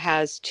everything that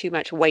has too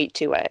much weight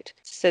to it.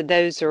 So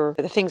those are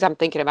the things I'm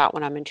thinking about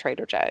when I'm in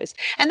Trader Joe's.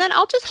 And then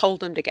I'll just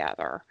hold them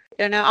together.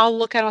 I'll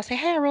look at it, I'll say,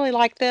 hey, I really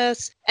like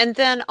this. And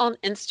then on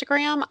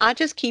Instagram, I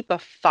just keep a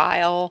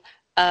file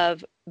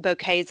of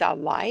bouquets I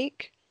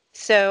like.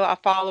 So I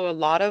follow a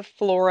lot of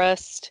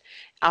florists.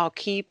 I'll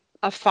keep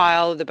a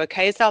file of the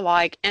bouquets I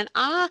like, and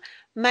I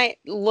might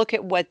look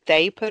at what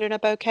they put in a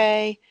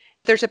bouquet.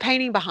 There's a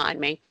painting behind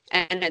me,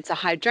 and it's a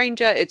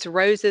hydrangea, it's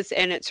roses,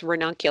 and it's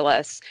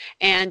ranunculus.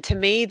 And to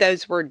me,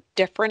 those were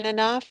different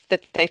enough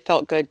that they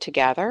felt good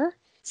together.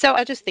 So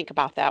I just think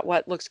about that,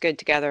 what looks good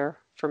together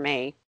for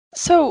me.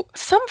 So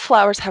some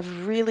flowers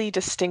have really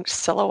distinct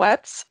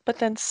silhouettes, but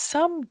then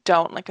some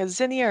don't, like a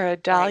zinnia or a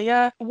Right.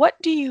 dahlia. What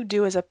do you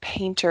do as a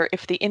painter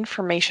if the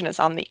information is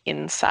on the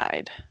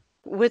inside?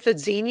 With a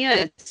zinnia,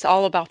 it's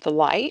all about the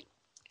light.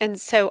 And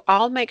so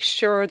I'll make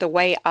sure the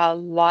way I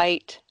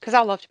light, because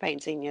I love to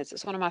paint zinnias,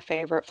 it's one of my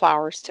favorite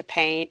flowers to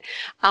paint.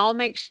 I'll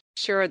make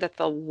sure that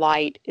the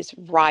light is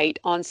right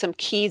on some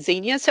key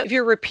zinnias. So if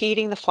you're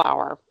repeating the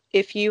flower,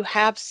 if you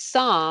have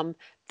some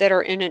that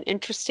are in an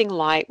interesting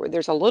light where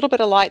there's a little bit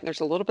of light and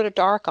there's a little bit of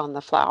dark on the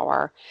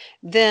flower,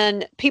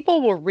 then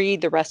people will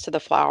read the rest of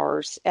the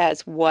flowers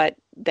as what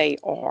they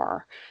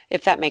are,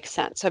 if that makes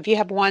sense. So if you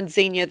have one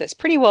zinnia that's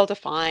pretty well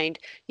defined,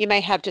 you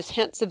may have just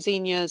hints of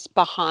zinnias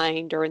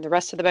behind or in the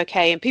rest of the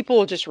bouquet, and people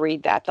will just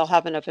read that. They'll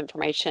have enough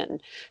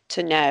information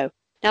to know.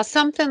 Now,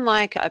 something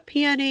like a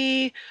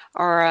peony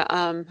or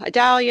a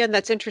dahlia, and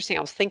that's interesting.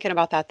 I was thinking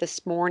about that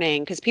this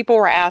morning because people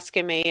were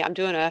asking me, I'm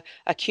doing a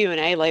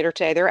Q&A later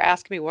today. They're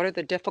asking me, what are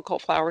the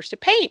difficult flowers to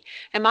paint?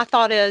 And my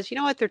thought is, you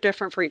know what, they're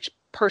different for each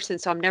person,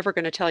 so I'm never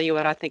going to tell you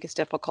what I think is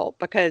difficult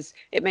because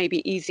it may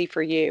be easy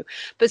for you.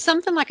 But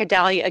something like a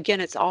dahlia, again,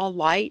 it's all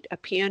light. A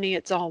peony,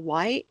 it's all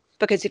light.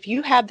 Because if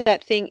you have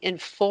that thing in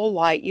full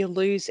light, you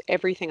lose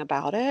everything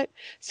about it.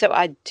 So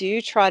I do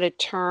try to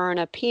turn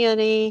a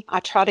peony.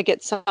 I try to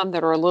get some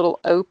that are a little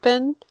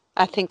open.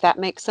 I think that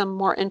makes them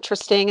more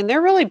interesting. And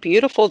they're really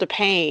beautiful to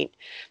paint.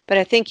 But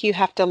I think you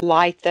have to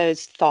light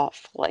those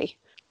thoughtfully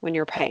when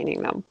you're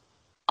painting them.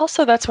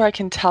 Also, that's where I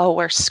can tell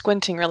where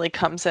squinting really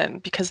comes in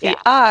because the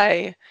Yeah.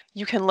 eye,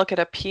 you can look at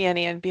a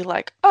peony and be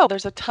like, oh,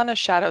 there's a ton of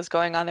shadows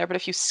going on there. But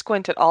if you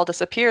squint, it all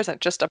disappears and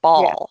just a Yeah.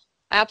 ball.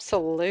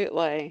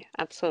 Absolutely.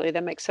 Absolutely.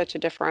 That makes such a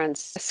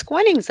difference.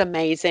 Squinting's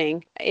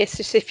amazing. It's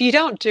just if you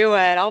don't do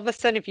it, all of a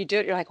sudden, if you do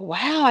it, you're like,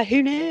 wow,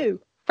 who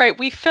knew? Right.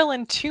 We fill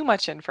in too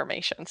much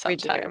information We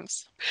do.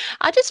 sometimes.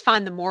 I just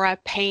find the more I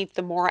paint,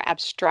 the more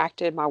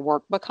abstracted my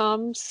work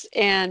becomes.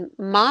 And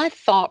my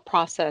thought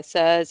process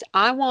is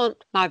I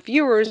want my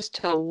viewers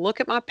to look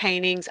at my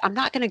paintings. I'm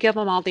not going to give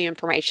them all the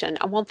information.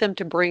 I want them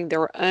to bring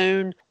their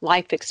own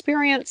life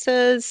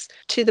experiences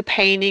to the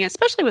painting,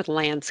 especially with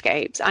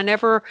landscapes. I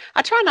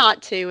try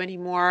not to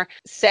anymore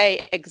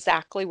say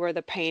exactly where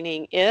the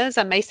painting is.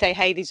 I may say,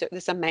 hey, this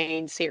is a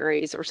main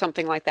series or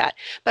something like that.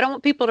 But I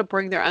want people to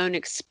bring their own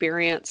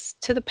experience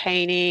to the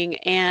painting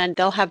and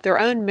they'll have their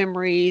own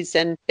memories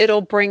and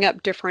it'll bring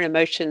up different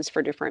emotions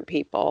for different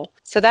people.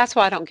 So that's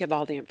why I don't give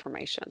all the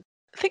information.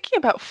 Thinking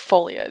about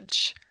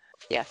foliage.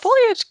 Yes.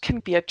 Foliage can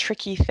be a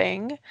tricky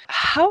thing.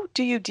 How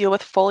do you deal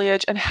with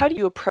foliage and how do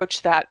you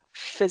approach that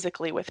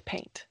physically with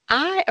paint?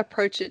 I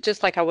approach it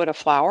just like I would a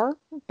flower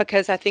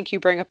because I think you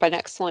bring up an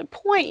excellent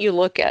point. You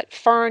look at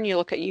fern, you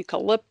look at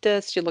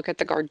eucalyptus, you look at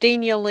the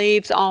gardenia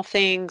leaves, all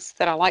things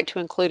that I like to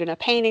include in a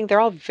painting. They're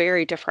all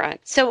very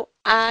different. So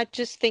I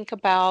just think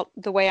about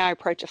the way I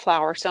approach a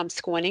flower. So I'm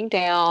squinting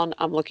down,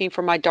 I'm looking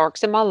for my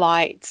darks and my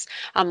lights,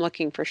 I'm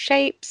looking for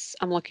shapes,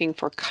 I'm looking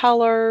for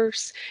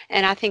colors,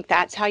 and I think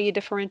that's how you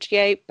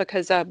differentiate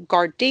because a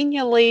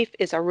gardenia leaf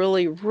is a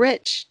really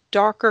rich,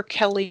 darker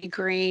Kelly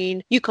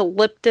green.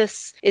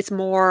 Eucalyptus is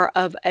more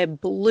of a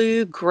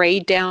blue,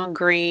 grayed down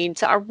green.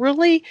 So I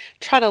really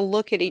try to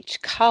look at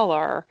each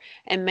color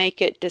and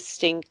make it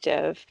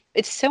distinctive.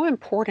 It's so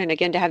important,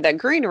 again, to have that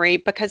greenery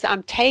because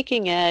I'm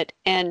taking it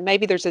and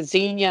maybe there's a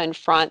zinnia in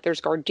front,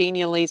 there's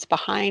gardenia leaves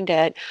behind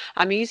it.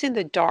 I'm using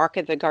the dark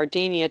of the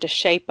gardenia to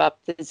shape up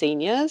the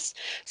zinnias.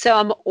 So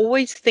I'm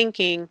always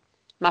thinking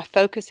my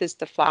focus is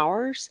the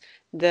flowers,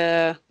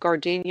 the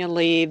gardenia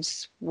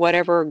leaves,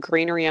 whatever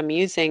greenery I'm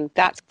using,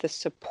 that's the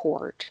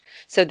support.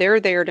 So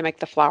they're there to make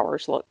the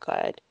flowers look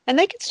good. And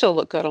they can still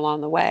look good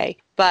along the way,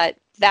 but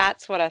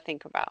that's what I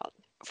think about.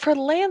 For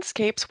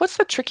landscapes, what's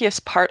the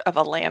trickiest part of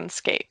a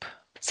landscape?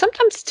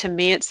 Sometimes to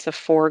me, it's the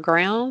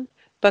foreground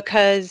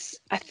because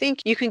I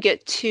think you can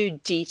get too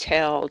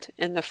detailed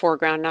in the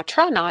foreground. And I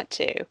try not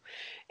to.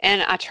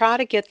 And I try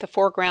to get the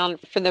foreground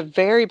from the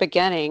very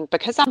beginning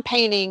because I'm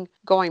painting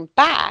going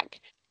back.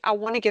 I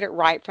want to get it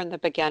right from the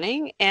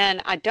beginning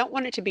and I don't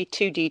want it to be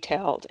too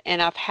detailed. And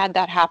I've had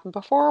that happen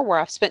before where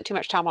I've spent too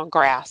much time on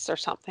grass or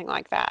something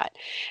like that.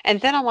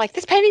 And then I'm like,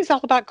 this painting's all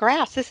about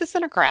grass. This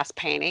isn't a grass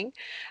painting.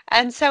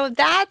 And so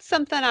that's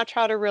something I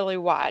try to really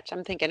watch.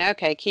 I'm thinking,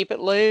 okay, keep it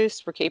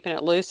loose. We're keeping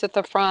it loose at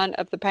the front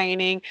of the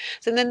painting.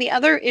 So then the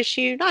other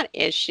issue, not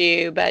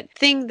issue, but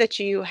thing that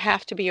you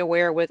have to be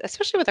aware with,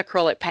 especially with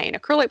acrylic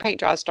paint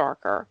dries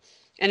darker.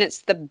 And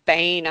it's the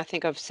bane, I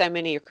think, of so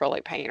many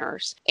acrylic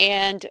painters.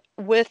 And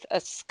with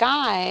a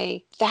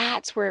sky,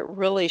 that's where it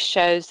really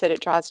shows that it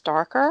dries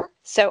darker.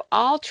 So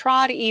I'll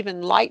try to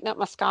even lighten up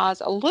my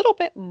skies a little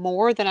bit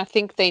more than I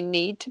think they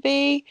need to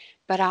be,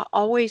 but I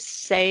always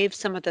save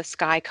some of the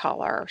sky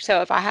color.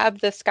 So if I have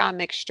the sky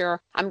mixture,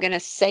 I'm going to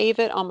save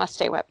it on my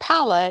Stay Wet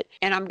palette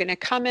and I'm going to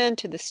come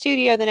into the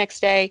studio the next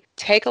day,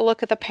 take a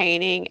look at the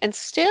painting, and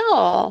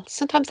still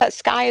sometimes that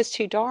sky is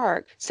too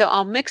dark. So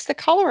I'll mix the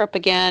color up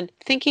again,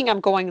 thinking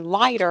I'm going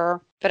lighter,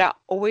 but I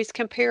always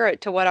compare it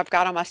to what I've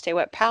got on my Stay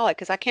Wet palette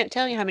because I can't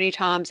tell you how many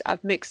times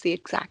I've mixed the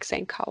exact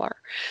same color.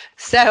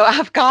 So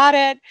I've got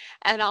it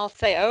and I'll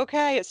say,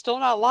 okay, it's still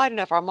not light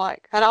enough. I'm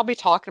like, and I'll be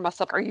talking to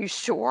myself, are you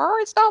sure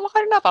it's not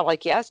light enough? I'm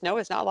like, yes, no,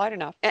 it's not light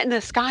enough. And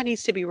the sky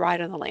needs to be right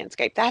on the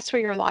landscape. That's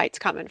where your light's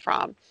coming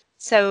from.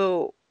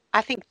 So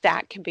I think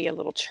that can be a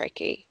little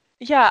tricky.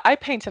 Yeah, I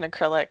paint in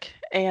acrylic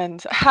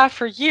and have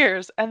for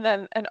years. And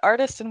then an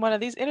artist in one of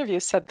these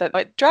interviews said that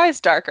it dries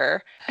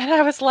darker. And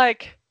I was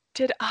like,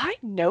 did I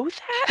know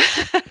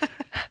that?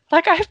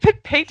 Like I've been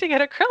painting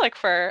in acrylic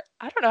for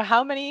I don't know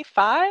how many,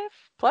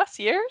 5+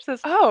 years?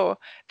 Oh,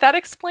 that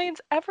explains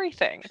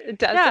everything.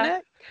 Doesn't Yeah.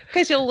 it?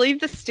 Because you'll leave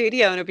the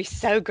studio and it'll be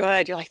so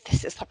good. You're like,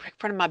 this is like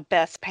one of my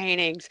best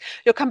paintings.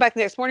 You'll come back the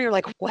next morning, you're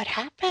like, what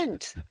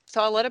happened? So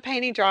I let a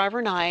painting dry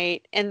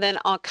overnight and then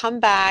I'll come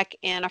back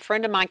and a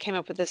friend of mine came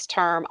up with this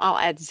term. I'll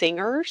add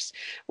zingers,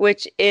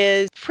 which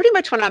is pretty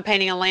much when I'm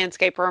painting a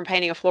landscape or I'm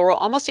painting a floral,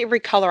 almost every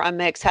color I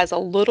mix has a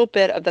little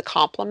bit of the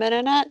complement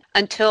in it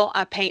until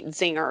I paint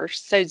zingers.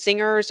 So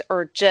zingers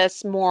are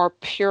just more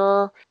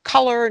pure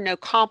color, no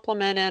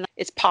complement in it.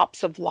 It's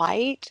pops of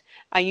light.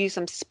 I use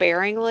them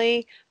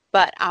sparingly,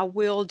 but I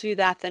will do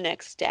that the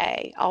next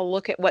day. I'll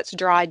look at what's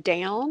dried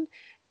down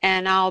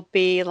and I'll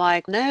be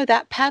like, no,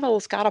 that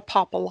petal's got a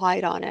pop of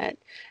light on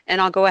it. And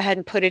I'll go ahead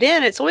and put it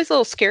in. It's always a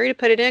little scary to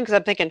put it in because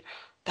I'm thinking,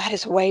 that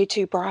is way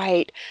too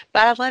bright.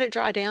 But I let it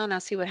dry down and I'll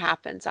see what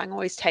happens. I can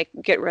always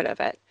get rid of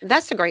it.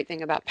 That's the great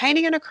thing about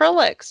painting in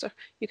acrylics.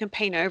 You can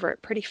paint over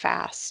it pretty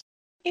fast.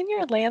 In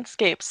your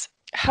landscapes,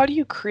 how do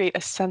you create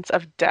a sense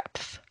of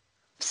depth?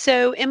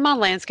 So in my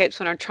landscapes,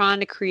 when I'm trying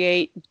to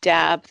create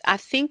depth, I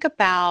think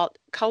about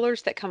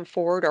colors that come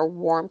forward are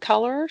warm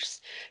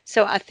colors.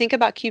 So I think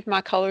about keeping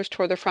my colors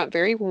toward the front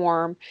very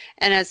warm.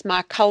 And as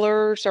my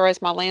colors or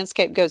as my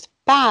landscape goes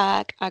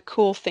back, I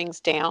cool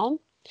things down.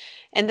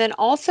 And then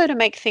also to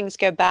make things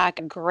go back,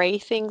 I gray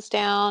things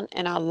down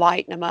and I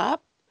lighten them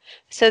up.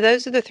 So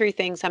those are the three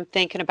things I'm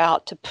thinking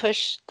about to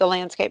push the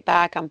landscape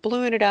back. I'm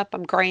bluing it up,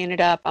 I'm graying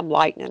it up, I'm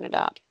lightening it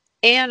up.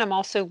 And I'm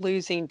also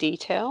losing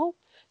detail.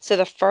 So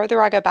the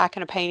further I go back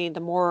in a painting, the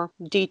more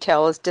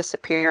detail is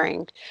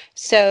disappearing.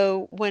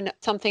 So when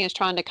something is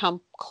trying to come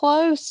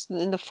close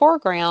in the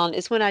foreground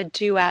is when I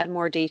do add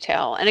more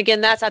detail. And again,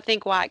 that's I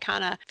think why it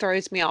kind of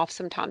throws me off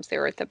sometimes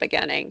there at the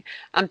beginning.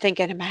 I'm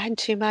thinking, am I adding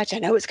too much? I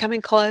know it's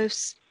coming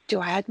close.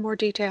 Do I add more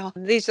detail?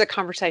 These are the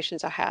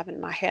conversations I have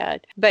in my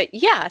head. But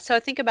yeah, so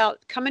I think about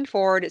coming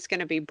forward, it's going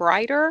to be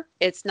brighter.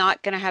 It's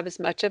not going to have as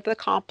much of the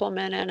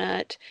complement in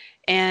it,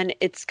 and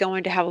it's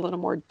going to have a little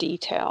more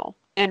detail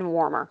and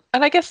warmer.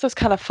 And I guess those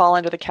kind of fall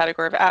into the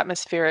category of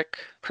atmospheric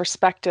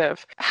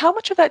perspective. How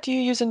much of that do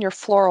you use in your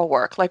floral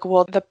work? Like,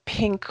 will the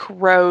pink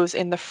rose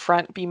in the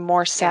front be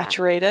more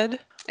saturated?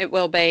 It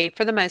will be,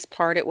 for the most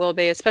part, it will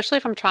be, especially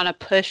if I'm trying to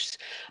push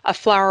a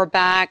flower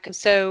back.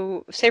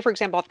 So, say for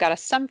example, I've got a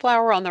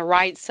sunflower on the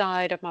right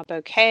side of my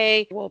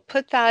bouquet. We'll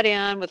put that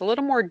in with a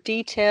little more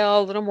detail,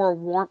 a little more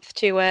warmth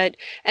to it.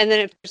 And then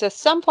if there's a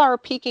sunflower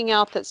peeking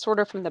out that's sort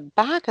of from the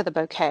back of the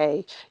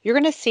bouquet, you're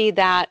going to see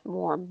that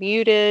more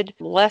muted,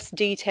 less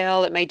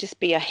detail. It may just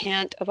be a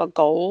hint of a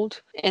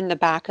gold in the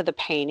back of the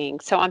painting.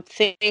 So I'm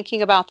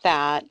thinking about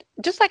that,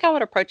 just like I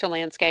would approach a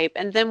landscape.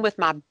 And then with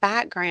my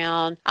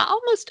background, I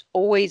almost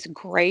always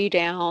gray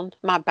down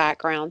my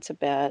backgrounds a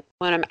bit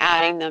when I'm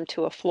adding them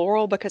to a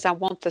floral because I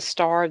want the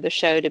star of the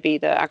show to be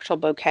the actual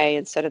bouquet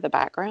instead of the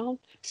background.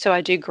 So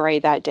I do gray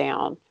that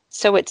down.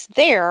 So it's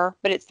there,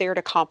 but it's there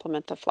to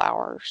complement the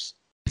flowers.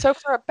 So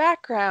for a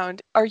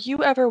background, are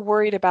you ever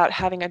worried about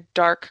having a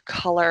dark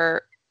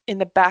color in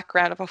the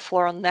background of a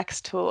floral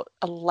next to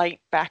a light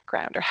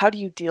background, or how do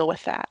you deal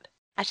with that?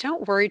 I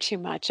don't worry too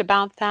much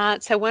about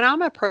that. So when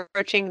I'm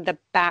approaching the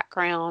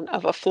background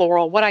of a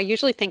floral, what I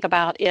usually think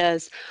about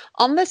is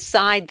on the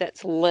side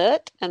that's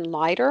lit and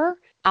lighter,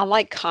 I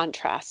like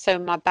contrast. So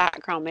my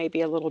background may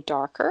be a little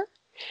darker.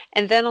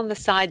 And then on the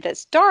side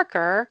that's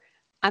darker,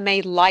 I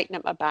may lighten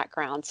up my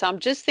background. So I'm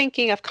just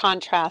thinking of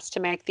contrast to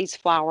make these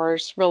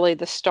flowers really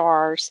the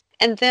stars.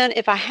 And then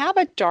if I have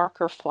a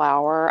darker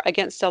flower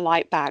against a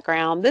light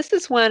background, this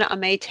is when I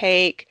may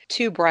take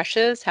two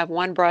brushes, have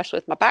one brush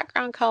with my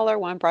background color,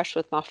 one brush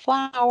with my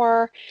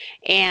flower,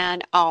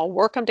 and I'll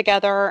work them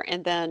together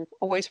and then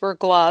always wear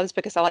gloves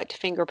because I like to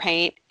finger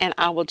paint, and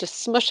I will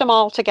just smush them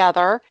all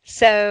together.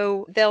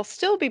 So they'll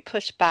still be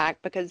pushed back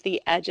because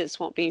the edges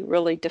won't be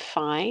really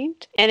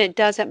defined, and it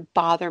doesn't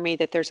bother me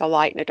that there's a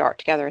light and a dark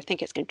together. I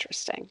think it's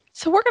interesting.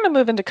 So we're going to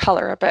move into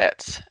color a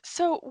bit.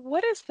 So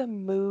what is the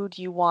mood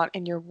you want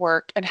in your work,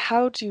 and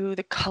how do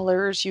the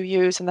colors you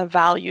use and the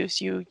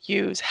values you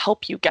use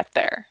help you get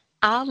there?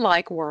 I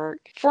like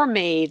work for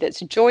me that's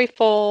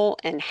joyful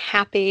and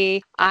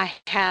happy. I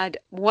had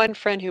one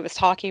friend who was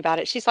talking about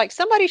it. She's like,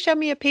 somebody showed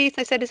me a piece.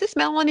 I said, is this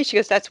Melanie? She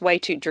goes, that's way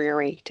too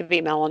dreary to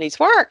be Melanie's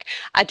work.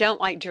 I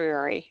don't like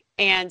dreary.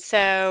 And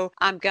so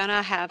I'm going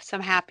to have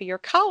some happier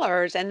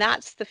colors. And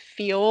that's the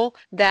feel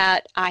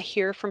that I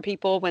hear from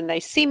people when they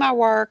see my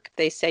work.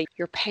 They say,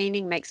 your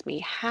painting makes me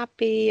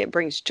happy. It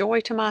brings joy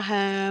to my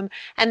home.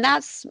 And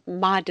that's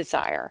my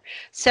desire.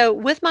 So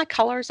with my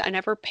colors, I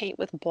never paint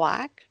with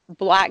black.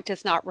 Black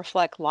does not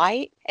reflect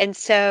light. And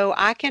so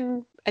I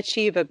can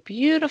achieve a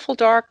beautiful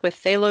dark with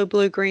phthalo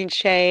blue-green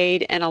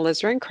shade and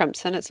alizarin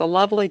crimson. It's a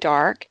lovely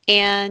dark.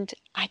 And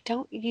I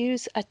don't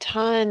use a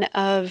ton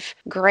of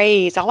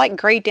grays. I like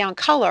grayed down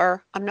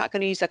color. I'm not going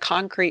to use a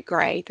concrete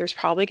gray. There's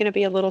probably going to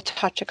be a little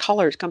touch of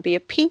color. It's going to be a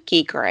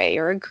pinky gray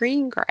or a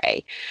green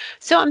gray.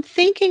 So I'm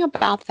thinking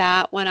about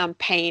that when I'm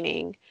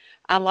painting.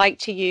 I like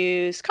to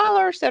use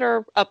colors that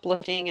are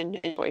uplifting and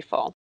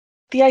joyful.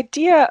 The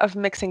idea of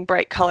mixing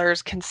bright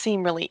colors can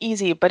seem really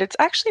easy, but it's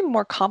actually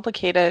more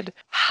complicated.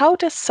 How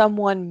does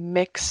someone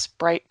mix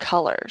bright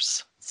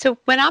colors? So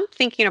when I'm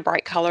thinking of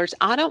bright colors,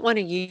 I don't want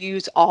to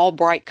use all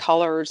bright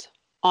colors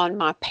on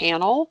my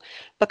panel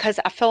because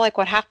I feel like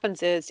what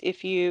happens is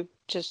if you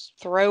just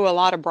throw a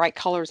lot of bright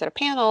colors at a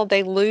panel,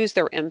 they lose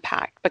their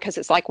impact because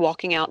it's like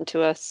walking out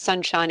into a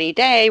sunshiny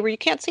day where you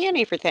can't see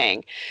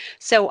anything.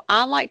 So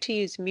I like to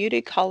use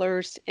muted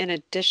colors in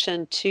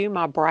addition to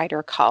my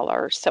brighter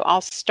colors. So I'll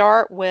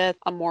start with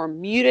a more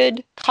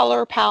muted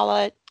color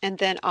palette, and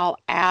then I'll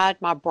add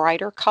my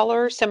brighter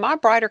colors. So my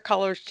brighter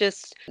colors,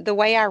 just the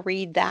way I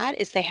read that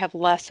is they have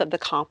less of the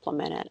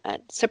complement in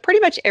it. So pretty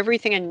much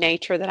everything in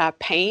nature that I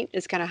paint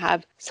is going to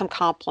have some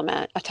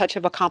complement, a touch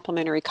of a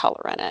complementary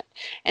color in it.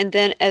 And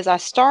then as I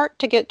start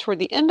to get toward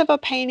the end of a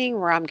painting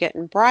where I'm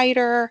getting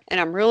brighter and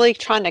I'm really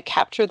trying to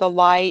capture the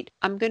light,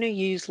 I'm going to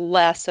use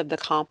less of the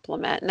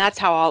complement. And that's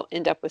how I'll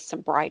end up with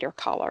some brighter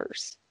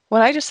colors.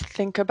 When I just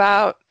think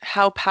about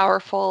how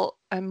powerful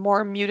a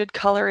more muted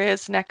color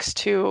is next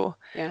to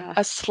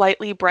a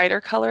slightly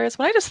brighter color is,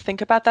 when I just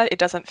think about that, it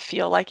doesn't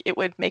feel like it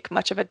would make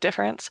much of a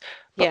difference.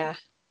 But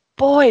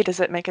boy, does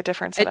it make a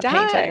difference in a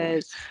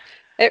painting.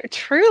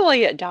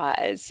 It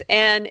does.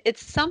 And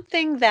it's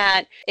something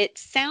that it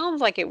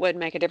sounds like it would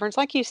make a difference,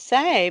 like you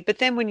say, but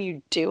then when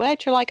you do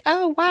it, you're like,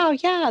 oh, wow,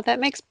 yeah, that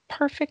makes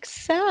perfect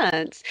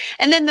sense.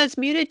 And then those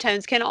muted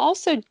tones can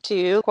also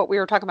do what we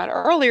were talking about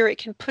earlier. It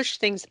can push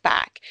things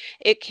back.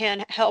 It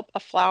can help a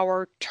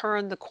flower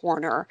turn the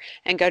corner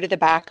and go to the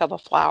back of a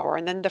flower.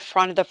 And then the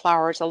front of the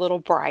flower is a little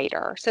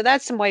brighter. So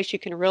that's some ways you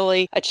can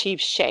really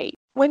achieve shape.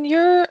 When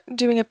you're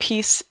doing a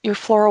piece, your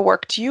floral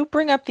work, do you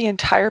bring up the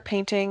entire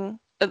painting,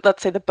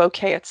 let's say the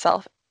bouquet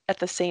itself, at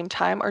the same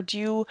time, or do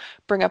you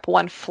bring up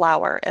one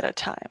flower at a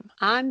time?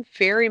 I'm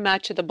very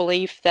much of the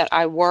belief that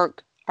I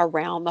work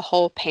around the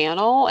whole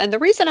panel. And the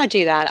reason I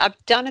do that,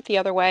 I've done it the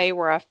other way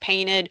where I've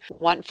painted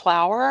one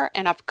flower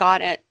and I've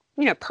got it,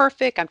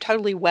 perfect. I'm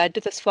totally wed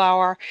to this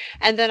flower.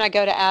 And then I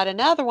go to add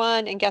another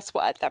one, and guess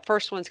what? That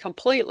first one's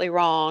completely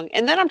wrong.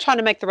 And then I'm trying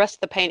to make the rest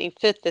of the painting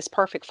fit this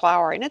perfect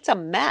flower, and it's a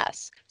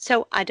mess.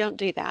 So I don't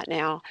do that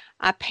now.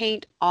 I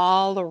paint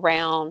all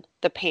around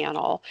the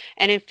panel.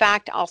 And in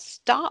fact, I'll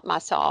stop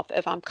myself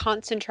if I'm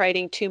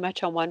concentrating too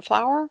much on one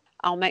flower.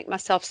 I'll make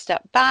myself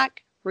step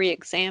back,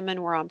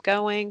 re-examine where I'm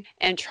going,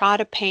 and try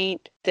to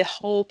paint the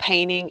whole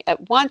painting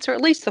at once, or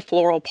at least the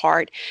floral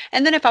part.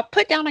 And then if I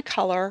put down a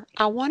color,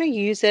 I want to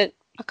use it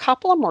a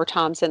couple of more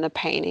times in the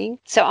painting.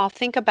 So I'll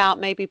think about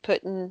maybe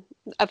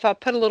if I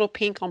put a little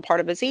pink on part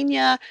of a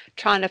zinnia,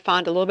 trying to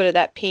find a little bit of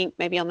that pink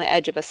maybe on the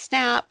edge of a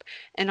snap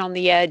and on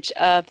the edge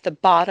of the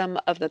bottom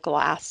of the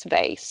glass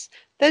vase.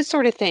 Those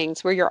sort of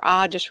things where your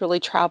eye just really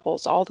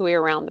travels all the way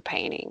around the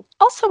painting.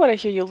 Also, what I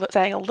hear you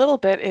saying a little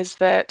bit is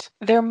that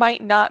there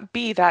might not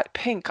be that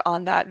pink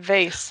on that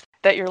vase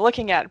that you're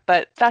looking at,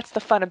 but that's the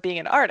fun of being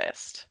an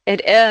artist.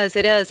 It is,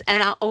 it is.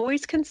 And I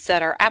always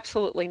consider,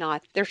 absolutely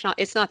not,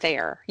 it's not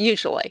there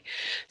usually.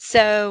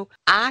 So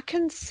I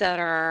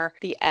consider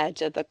the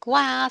edge of the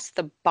glass,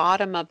 the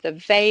bottom of the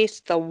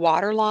vase, the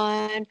water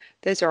line.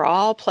 Those are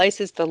all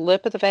places, the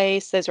lip of the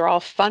vase, those are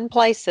all fun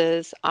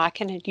places. I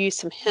can use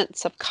some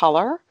hints of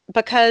color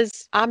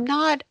because I'm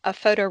not a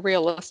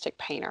photorealistic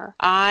painter.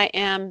 I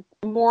am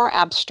more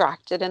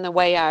abstracted in the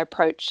way I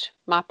approach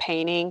my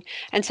painting.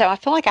 And so I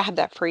feel like I have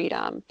that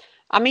freedom.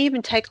 I may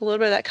even take a little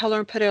bit of that color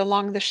and put it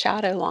along the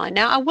shadow line.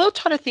 Now, I will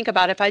try to think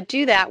about if I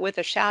do that with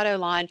a shadow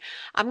line,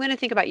 I'm going to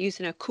think about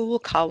using a cool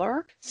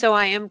color. So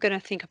I am going to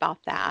think about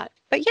that.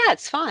 But yeah,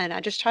 it's fun. I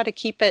just try to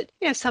keep it,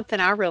 something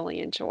I really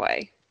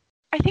enjoy.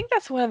 I think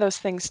that's one of those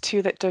things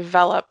too that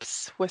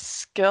develops with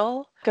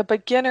skill. Like a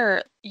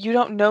beginner, you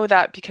don't know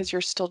that because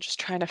you're still just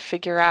trying to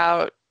figure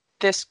out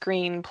this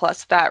green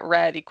plus that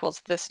red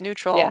equals this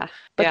neutral. Yeah,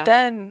 But yeah.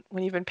 then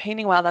when you've been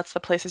painting a while, that's the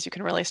places you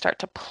can really start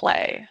to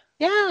play.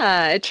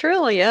 Yeah, it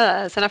truly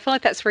is. And I feel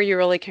like that's where you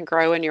really can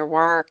grow in your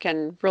work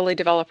and really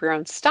develop your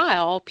own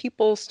style.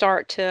 People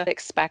start to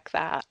expect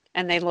that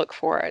and they look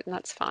for it, and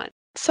that's fun.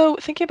 So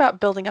thinking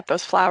about building up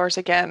those flowers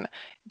again,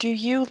 do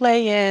you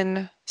lay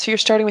in, so you're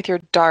starting with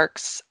your dark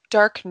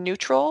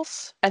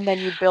neutrals, and then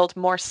you build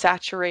more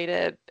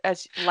saturated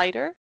as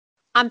lighter?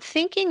 I'm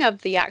thinking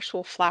of the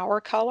actual flower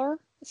color.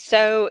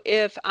 So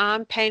if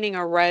I'm painting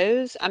a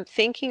rose, I'm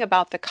thinking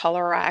about the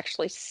color I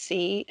actually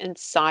see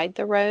inside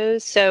the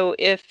rose. So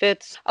if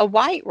it's a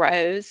white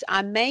rose,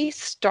 I may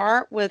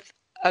start with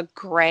a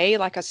gray,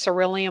 like a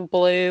cerulean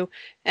blue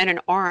and an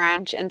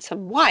orange and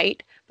some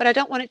white, but I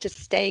don't want it to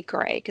stay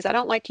gray because I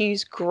don't like to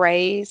use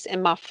grays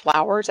in my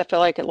flowers. I feel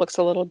like it looks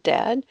a little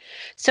dead.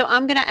 So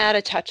I'm going to add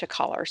a touch of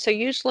color. So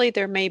usually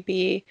there may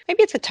be,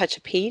 maybe it's a touch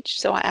of peach.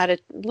 So I add a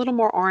little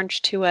more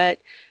orange to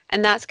it,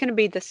 and that's going to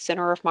be the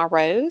center of my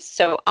rose.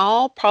 So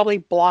I'll probably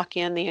block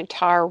in the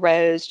entire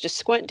rose, just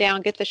squint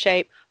down, get the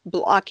shape,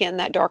 block in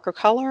that darker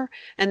color,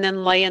 and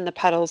then lay in the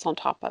petals on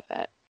top of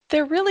it.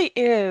 There really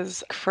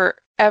is for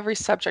every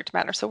subject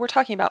matter. So we're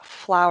talking about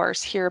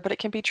flowers here, but it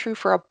can be true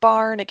for a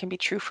barn, it can be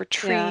true for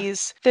Yeah,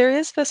 trees. There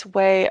is this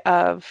way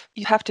of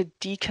you have to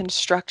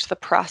deconstruct the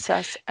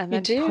process and you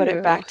then put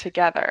it back do.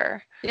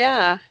 together.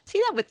 Yeah. See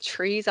that with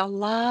trees? I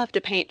love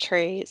to paint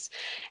trees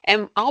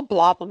and I'll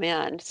blob them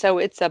in. So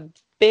it's a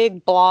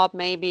big blob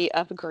maybe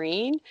of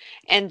green,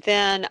 and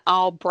then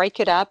I'll break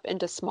it up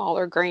into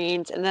smaller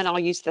greens, and then I'll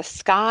use the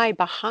sky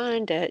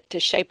behind it to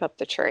shape up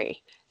the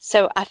tree.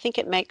 So I think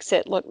it makes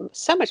it look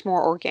so much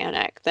more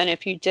organic than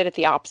if you did it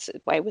the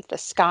opposite way with the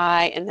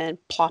sky and then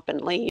plopping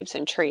leaves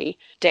and tree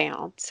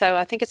down. So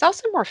I think it's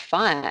also more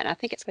fun. I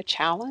think it's a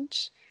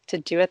challenge to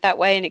do it that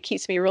way, and it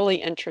keeps me really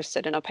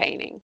interested in a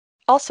painting.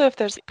 Also, if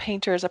there's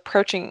painters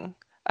approaching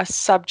a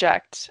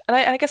subject, and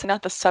I guess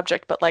not the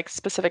subject, but like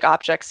specific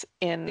objects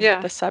in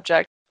Yeah. the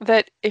subject,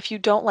 that if you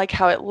don't like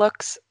how it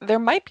looks, there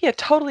might be a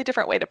totally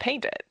different way to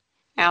paint it.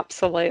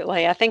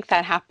 Absolutely. I think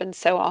that happens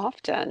so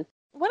often.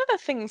 One of the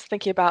things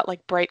thinking about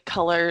like bright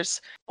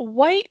colors,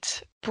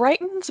 white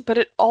brightens, but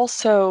it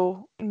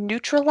also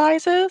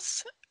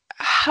neutralizes.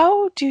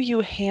 How do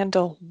you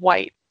handle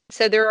white?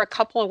 So there are a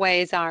couple of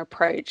ways I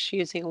approach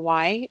using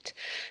white.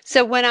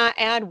 So when I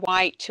add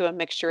white to a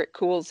mixture, it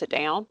cools it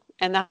down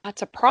And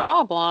that's a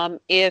problem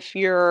if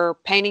you're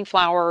painting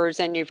flowers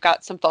and you've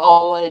got some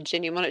foliage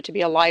and you want it to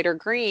be a lighter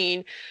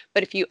green.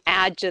 But if you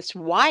add just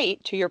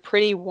white to your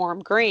pretty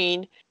warm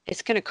green,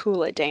 it's going to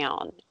cool it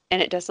down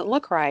and it doesn't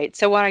look right.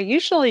 So what I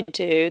usually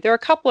do, there are a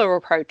couple of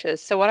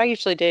approaches. So what I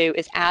usually do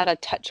is add a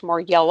touch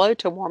more yellow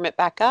to warm it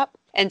back up.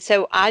 And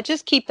so I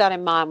just keep that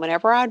in mind.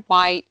 Whenever I add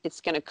white, it's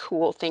going to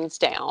cool things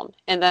down.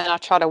 And then I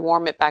try to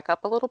warm it back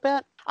up a little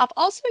bit. I've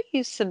also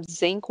used some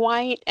zinc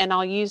white, and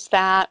I'll use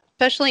that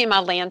especially in my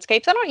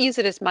landscapes. I don't use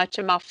it as much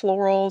in my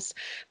florals,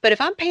 but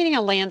if I'm painting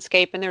a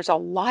landscape and there's a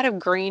lot of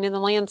green in the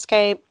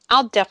landscape,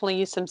 I'll definitely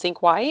use some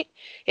zinc white.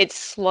 It's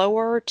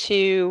slower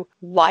to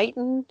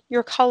lighten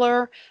your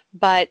color,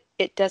 but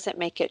it doesn't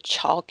make it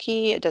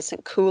chalky. It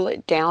doesn't cool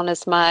it down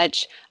as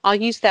much. I'll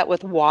use that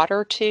with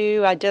water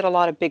too. I did a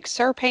lot of Big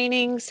Sur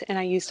paintings and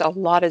I used a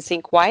lot of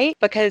zinc white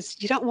because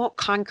you don't want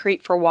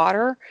concrete for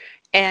water.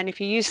 And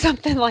if you use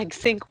something like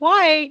zinc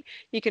white,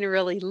 you can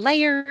really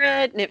layer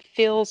it and it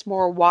feels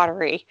more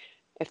watery,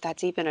 if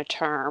that's even a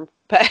term.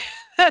 But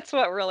that's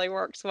what really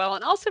works well.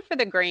 And also for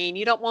the green,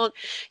 you've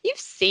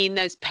seen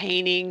those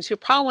paintings. You're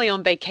probably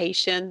on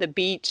vacation. The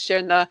beach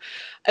and the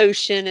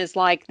ocean is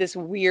like this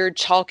weird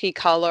chalky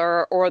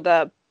color, or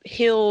the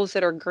hills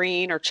that are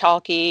green or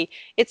chalky.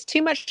 It's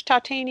too much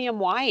titanium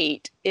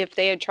white. If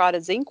they had tried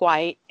a zinc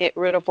white, it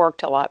would have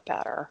worked a lot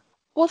better.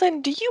 Well,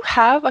 then, do you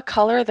have a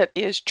color that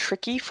is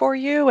tricky for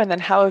you? And then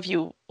how have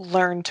you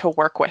learned to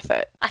work with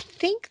it? I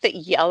think that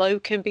yellow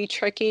can be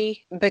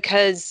tricky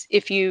because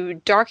if you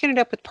darken it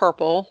up with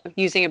purple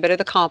using a bit of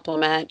the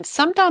complement,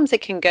 sometimes it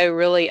can go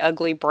really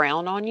ugly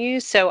brown on you.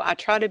 So I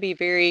try to be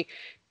very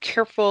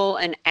careful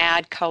and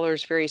add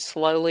colors very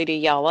slowly to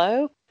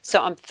yellow. So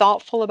I'm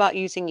thoughtful about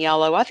using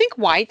yellow. I think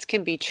whites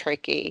can be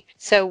tricky.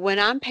 So when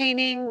I'm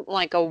painting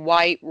like a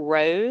white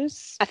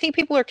rose, I think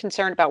people are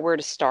concerned about where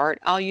to start.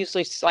 I'll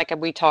usually, like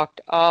we talked,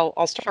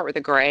 I'll start with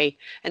a gray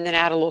and then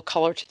add a little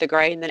color to the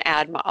gray and then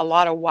add a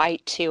lot of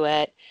white to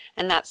it.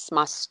 And that's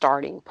my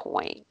starting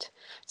point.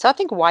 So I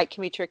think white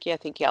can be tricky. I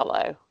think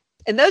yellow.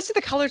 And those are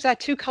the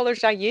two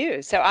colors I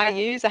use. So I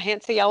use a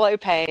Hansa yellow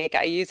opaque,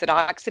 I use an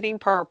oxidine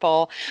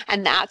purple,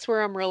 and that's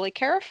where I'm really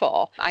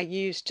careful. I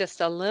use just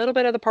a little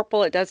bit of the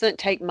purple. It doesn't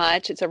take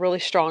much. It's a really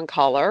strong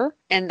color,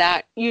 and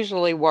that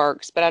usually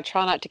works, but I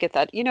try not to get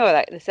that,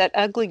 it's that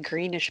ugly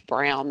greenish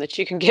brown that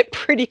you can get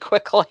pretty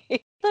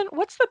quickly. Then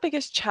what's the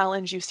biggest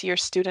challenge you see your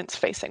students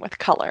facing with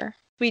color?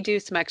 We do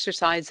some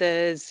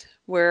exercises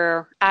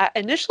where I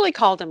initially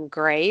called them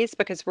grays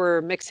because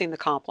we're mixing the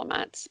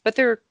complements, but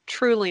they're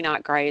truly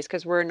not grays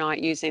because we're not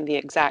using the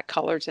exact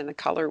colors in the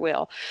color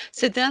wheel.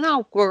 So then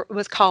I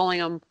was calling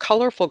them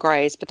colorful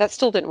grays, but that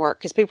still didn't work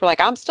because people were like,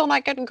 I'm still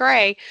not getting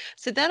gray.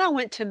 So then I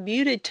went to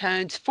muted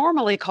tones,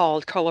 formerly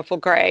called colorful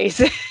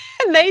grays,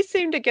 and they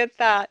seem to get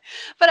that.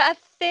 But I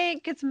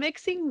think it's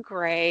mixing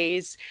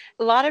grays.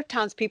 A lot of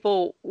times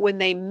people, when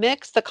they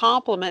mix the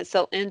complements,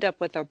 they'll end up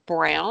with a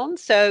brown.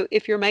 So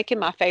if you're making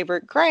my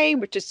favorite gray,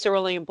 which is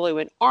cerulean blue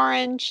and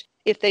orange,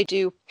 if they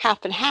do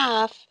half and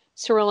half,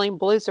 cerulean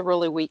blue is a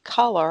really weak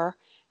color.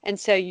 And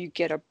so you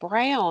get a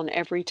brown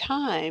every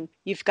time.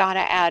 You've got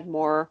to add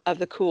more of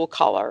the cool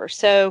color.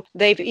 So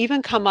they've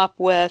even come up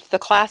with the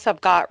class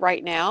I've got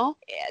right now.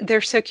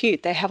 They're so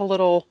cute. They have a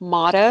little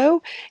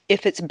motto.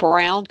 If it's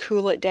brown,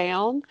 cool it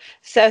down.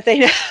 So they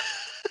know.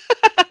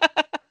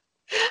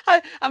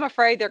 I'm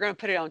afraid they're going to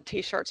put it on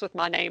t-shirts with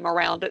my name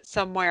around it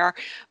somewhere.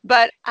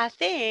 But I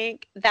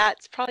think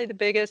that's probably the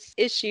biggest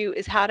issue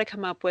is how to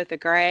come up with a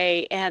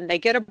gray, and they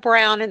get a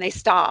brown and they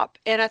stop.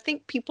 And I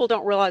think people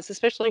don't realize,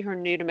 especially who are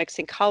new to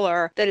mixing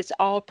color, that it's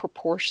all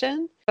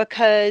proportion,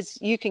 because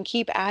you can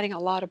keep adding a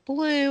lot of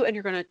blue and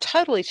you're going to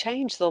totally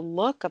change the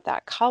look of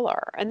that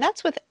color. And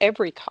that's with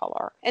every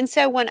color. And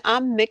so when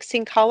I'm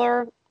mixing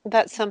color,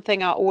 that's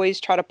something I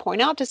always try to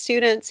point out to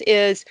students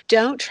is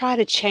don't try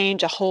to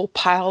change a whole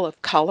pile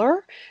of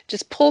color.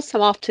 Just pull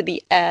some off to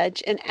the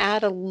edge and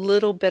add a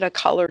little bit of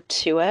color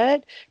to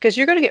it, because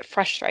you're going to get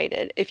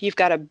frustrated if you've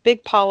got a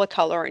big pile of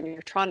color and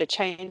you're trying to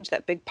change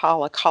that big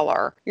pile of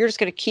color. You're just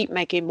going to keep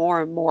making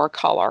more and more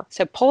color.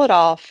 So pull it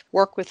off,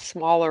 work with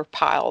smaller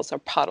piles or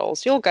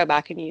puddles. You'll go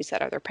back and use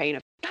that other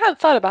paint. I hadn't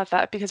thought about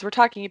that because we're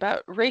talking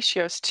about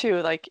ratios too.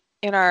 Like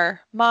in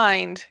our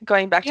mind,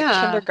 going back to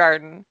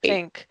kindergarten,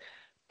 think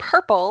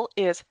purple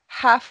is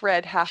half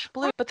red, half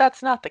blue, but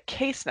that's not the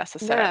case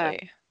necessarily.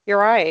 No, you're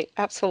right.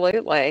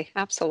 Absolutely.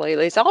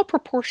 Absolutely. It's all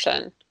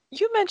proportion.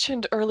 You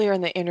mentioned earlier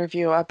in the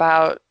interview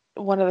about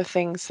one of the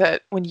things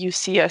that when you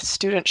see a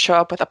student show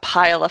up with a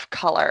pile of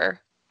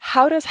color,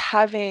 how does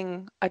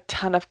having a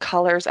ton of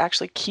colors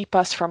actually keep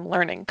us from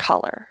learning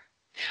color?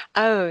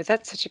 Oh,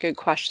 that's such a good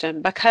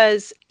question,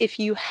 because if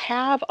you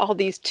have all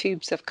these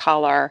tubes of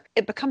color,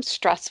 it becomes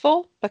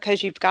stressful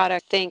because you've got to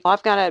think, well,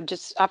 I've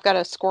got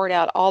to squirt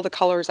out all the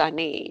colors I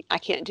need. I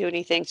can't do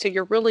anything. So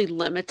you're really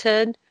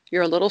limited.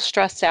 You're a little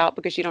stressed out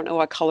because you don't know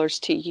what colors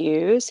to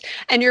use,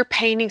 and your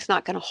painting's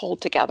not going to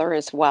hold together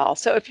as well.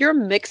 So if you're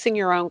mixing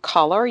your own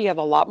color, you have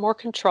a lot more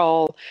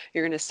control.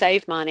 You're going to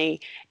save money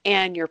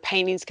and your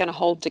painting's going to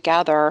hold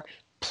together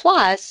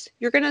Plus,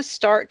 you're going to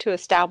start to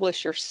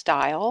establish your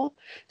style.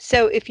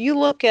 So if you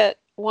look at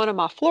one of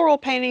my floral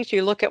paintings,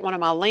 you look at one of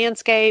my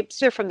landscapes,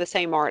 they're from the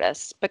same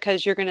artist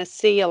because you're going to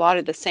see a lot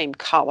of the same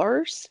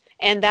colors.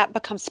 And that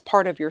becomes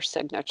part of your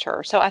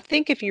signature. So I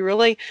think if you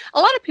really,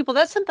 a lot of people,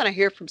 that's something I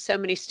hear from so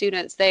many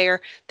students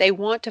there. They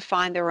want to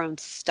find their own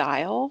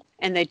style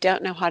and they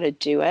don't know how to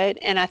do it.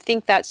 And I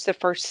think that's the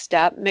first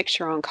step, mix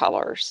your own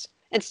colors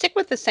and stick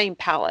with the same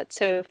palette.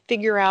 So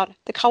figure out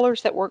the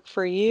colors that work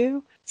for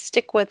you,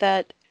 stick with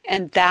it.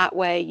 And that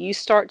way you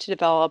start to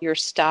develop your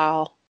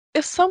style.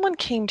 If someone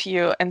came to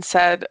you and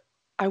said,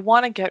 I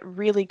want to get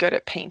really good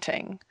at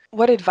painting,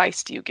 what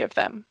advice do you give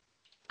them?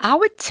 I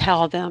would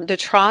tell them to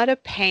try to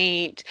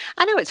paint.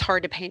 I know it's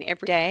hard to paint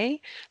every day.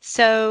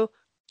 So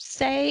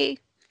say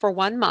for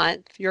 1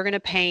 month, you're going to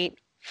paint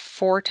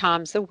 4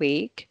 times a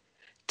week.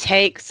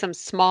 Take some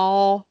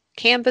small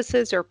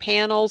canvases or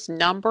panels,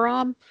 number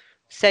them.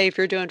 Say if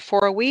you're doing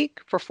 4 a week,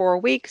 for 4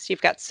 weeks,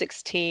 you've got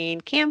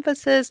 16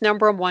 canvases,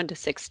 number them 1 to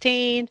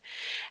 16.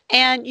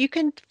 And you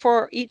can,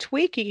 for each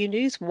week, you can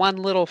use one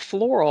little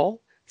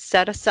floral,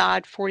 set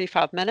aside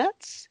 45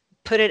 minutes.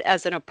 Put it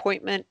as an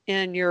appointment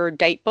in your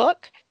date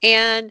book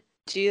and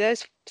do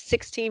those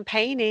 16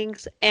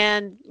 paintings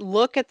and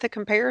look at the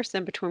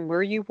comparison between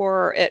where you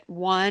were at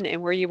 1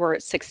 and where you were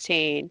at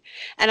 16.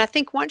 And I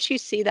think once you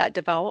see that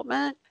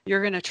development,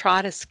 you're going to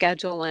try to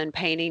schedule in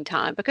painting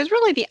time because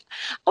really I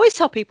always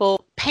tell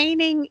people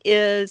painting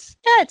is,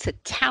 it's a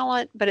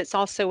talent, but it's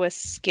also a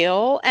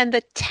skill. And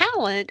the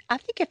talent, I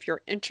think if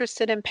you're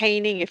interested in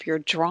painting, if you're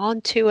drawn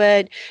to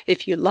it,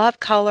 if you love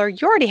color,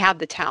 you already have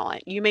the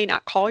talent. You may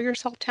not call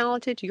yourself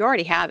talented, you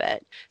already have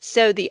it.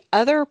 So the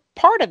other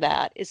part of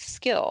that is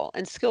skill,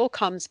 and skill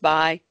comes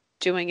by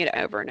doing it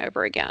over and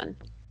over again.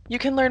 You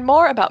can learn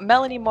more about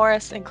Melanie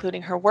Morris,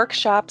 including her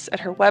workshops,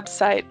 at her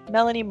website,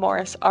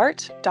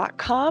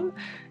 melaniemorrisart.com,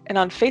 and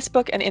on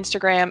Facebook and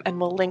Instagram, and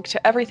we'll link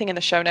to everything in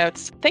the show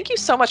notes. Thank you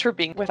so much for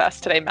being with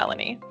us today,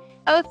 Melanie.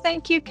 Oh,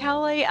 thank you,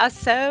 Kelly. I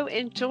so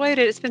enjoyed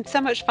it. It's been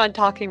so much fun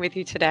talking with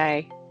you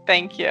today.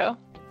 Thank you.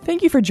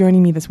 Thank you for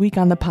joining me this week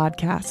on the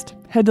podcast.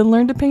 Head to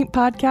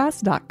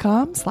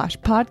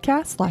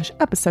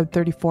learntopaintpodcast.com/podcast/episode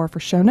 34 for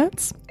show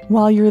notes.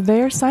 While you're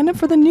there, sign up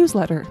for the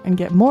newsletter and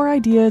get more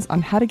ideas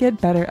on how to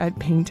get better at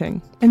painting.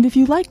 And if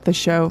you like the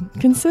show,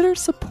 consider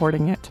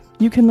supporting it.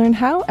 You can learn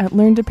how at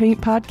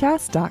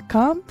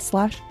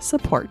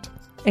learntopaintpodcast.com/support.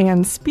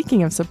 And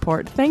speaking of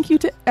support, thank you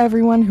to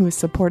everyone who is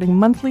supporting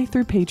monthly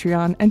through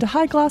Patreon, and to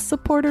High Gloss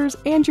supporters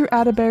Andrew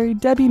Atterbury,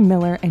 Debbie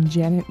Miller, and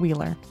Janet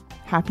Wheeler.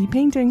 Happy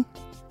painting!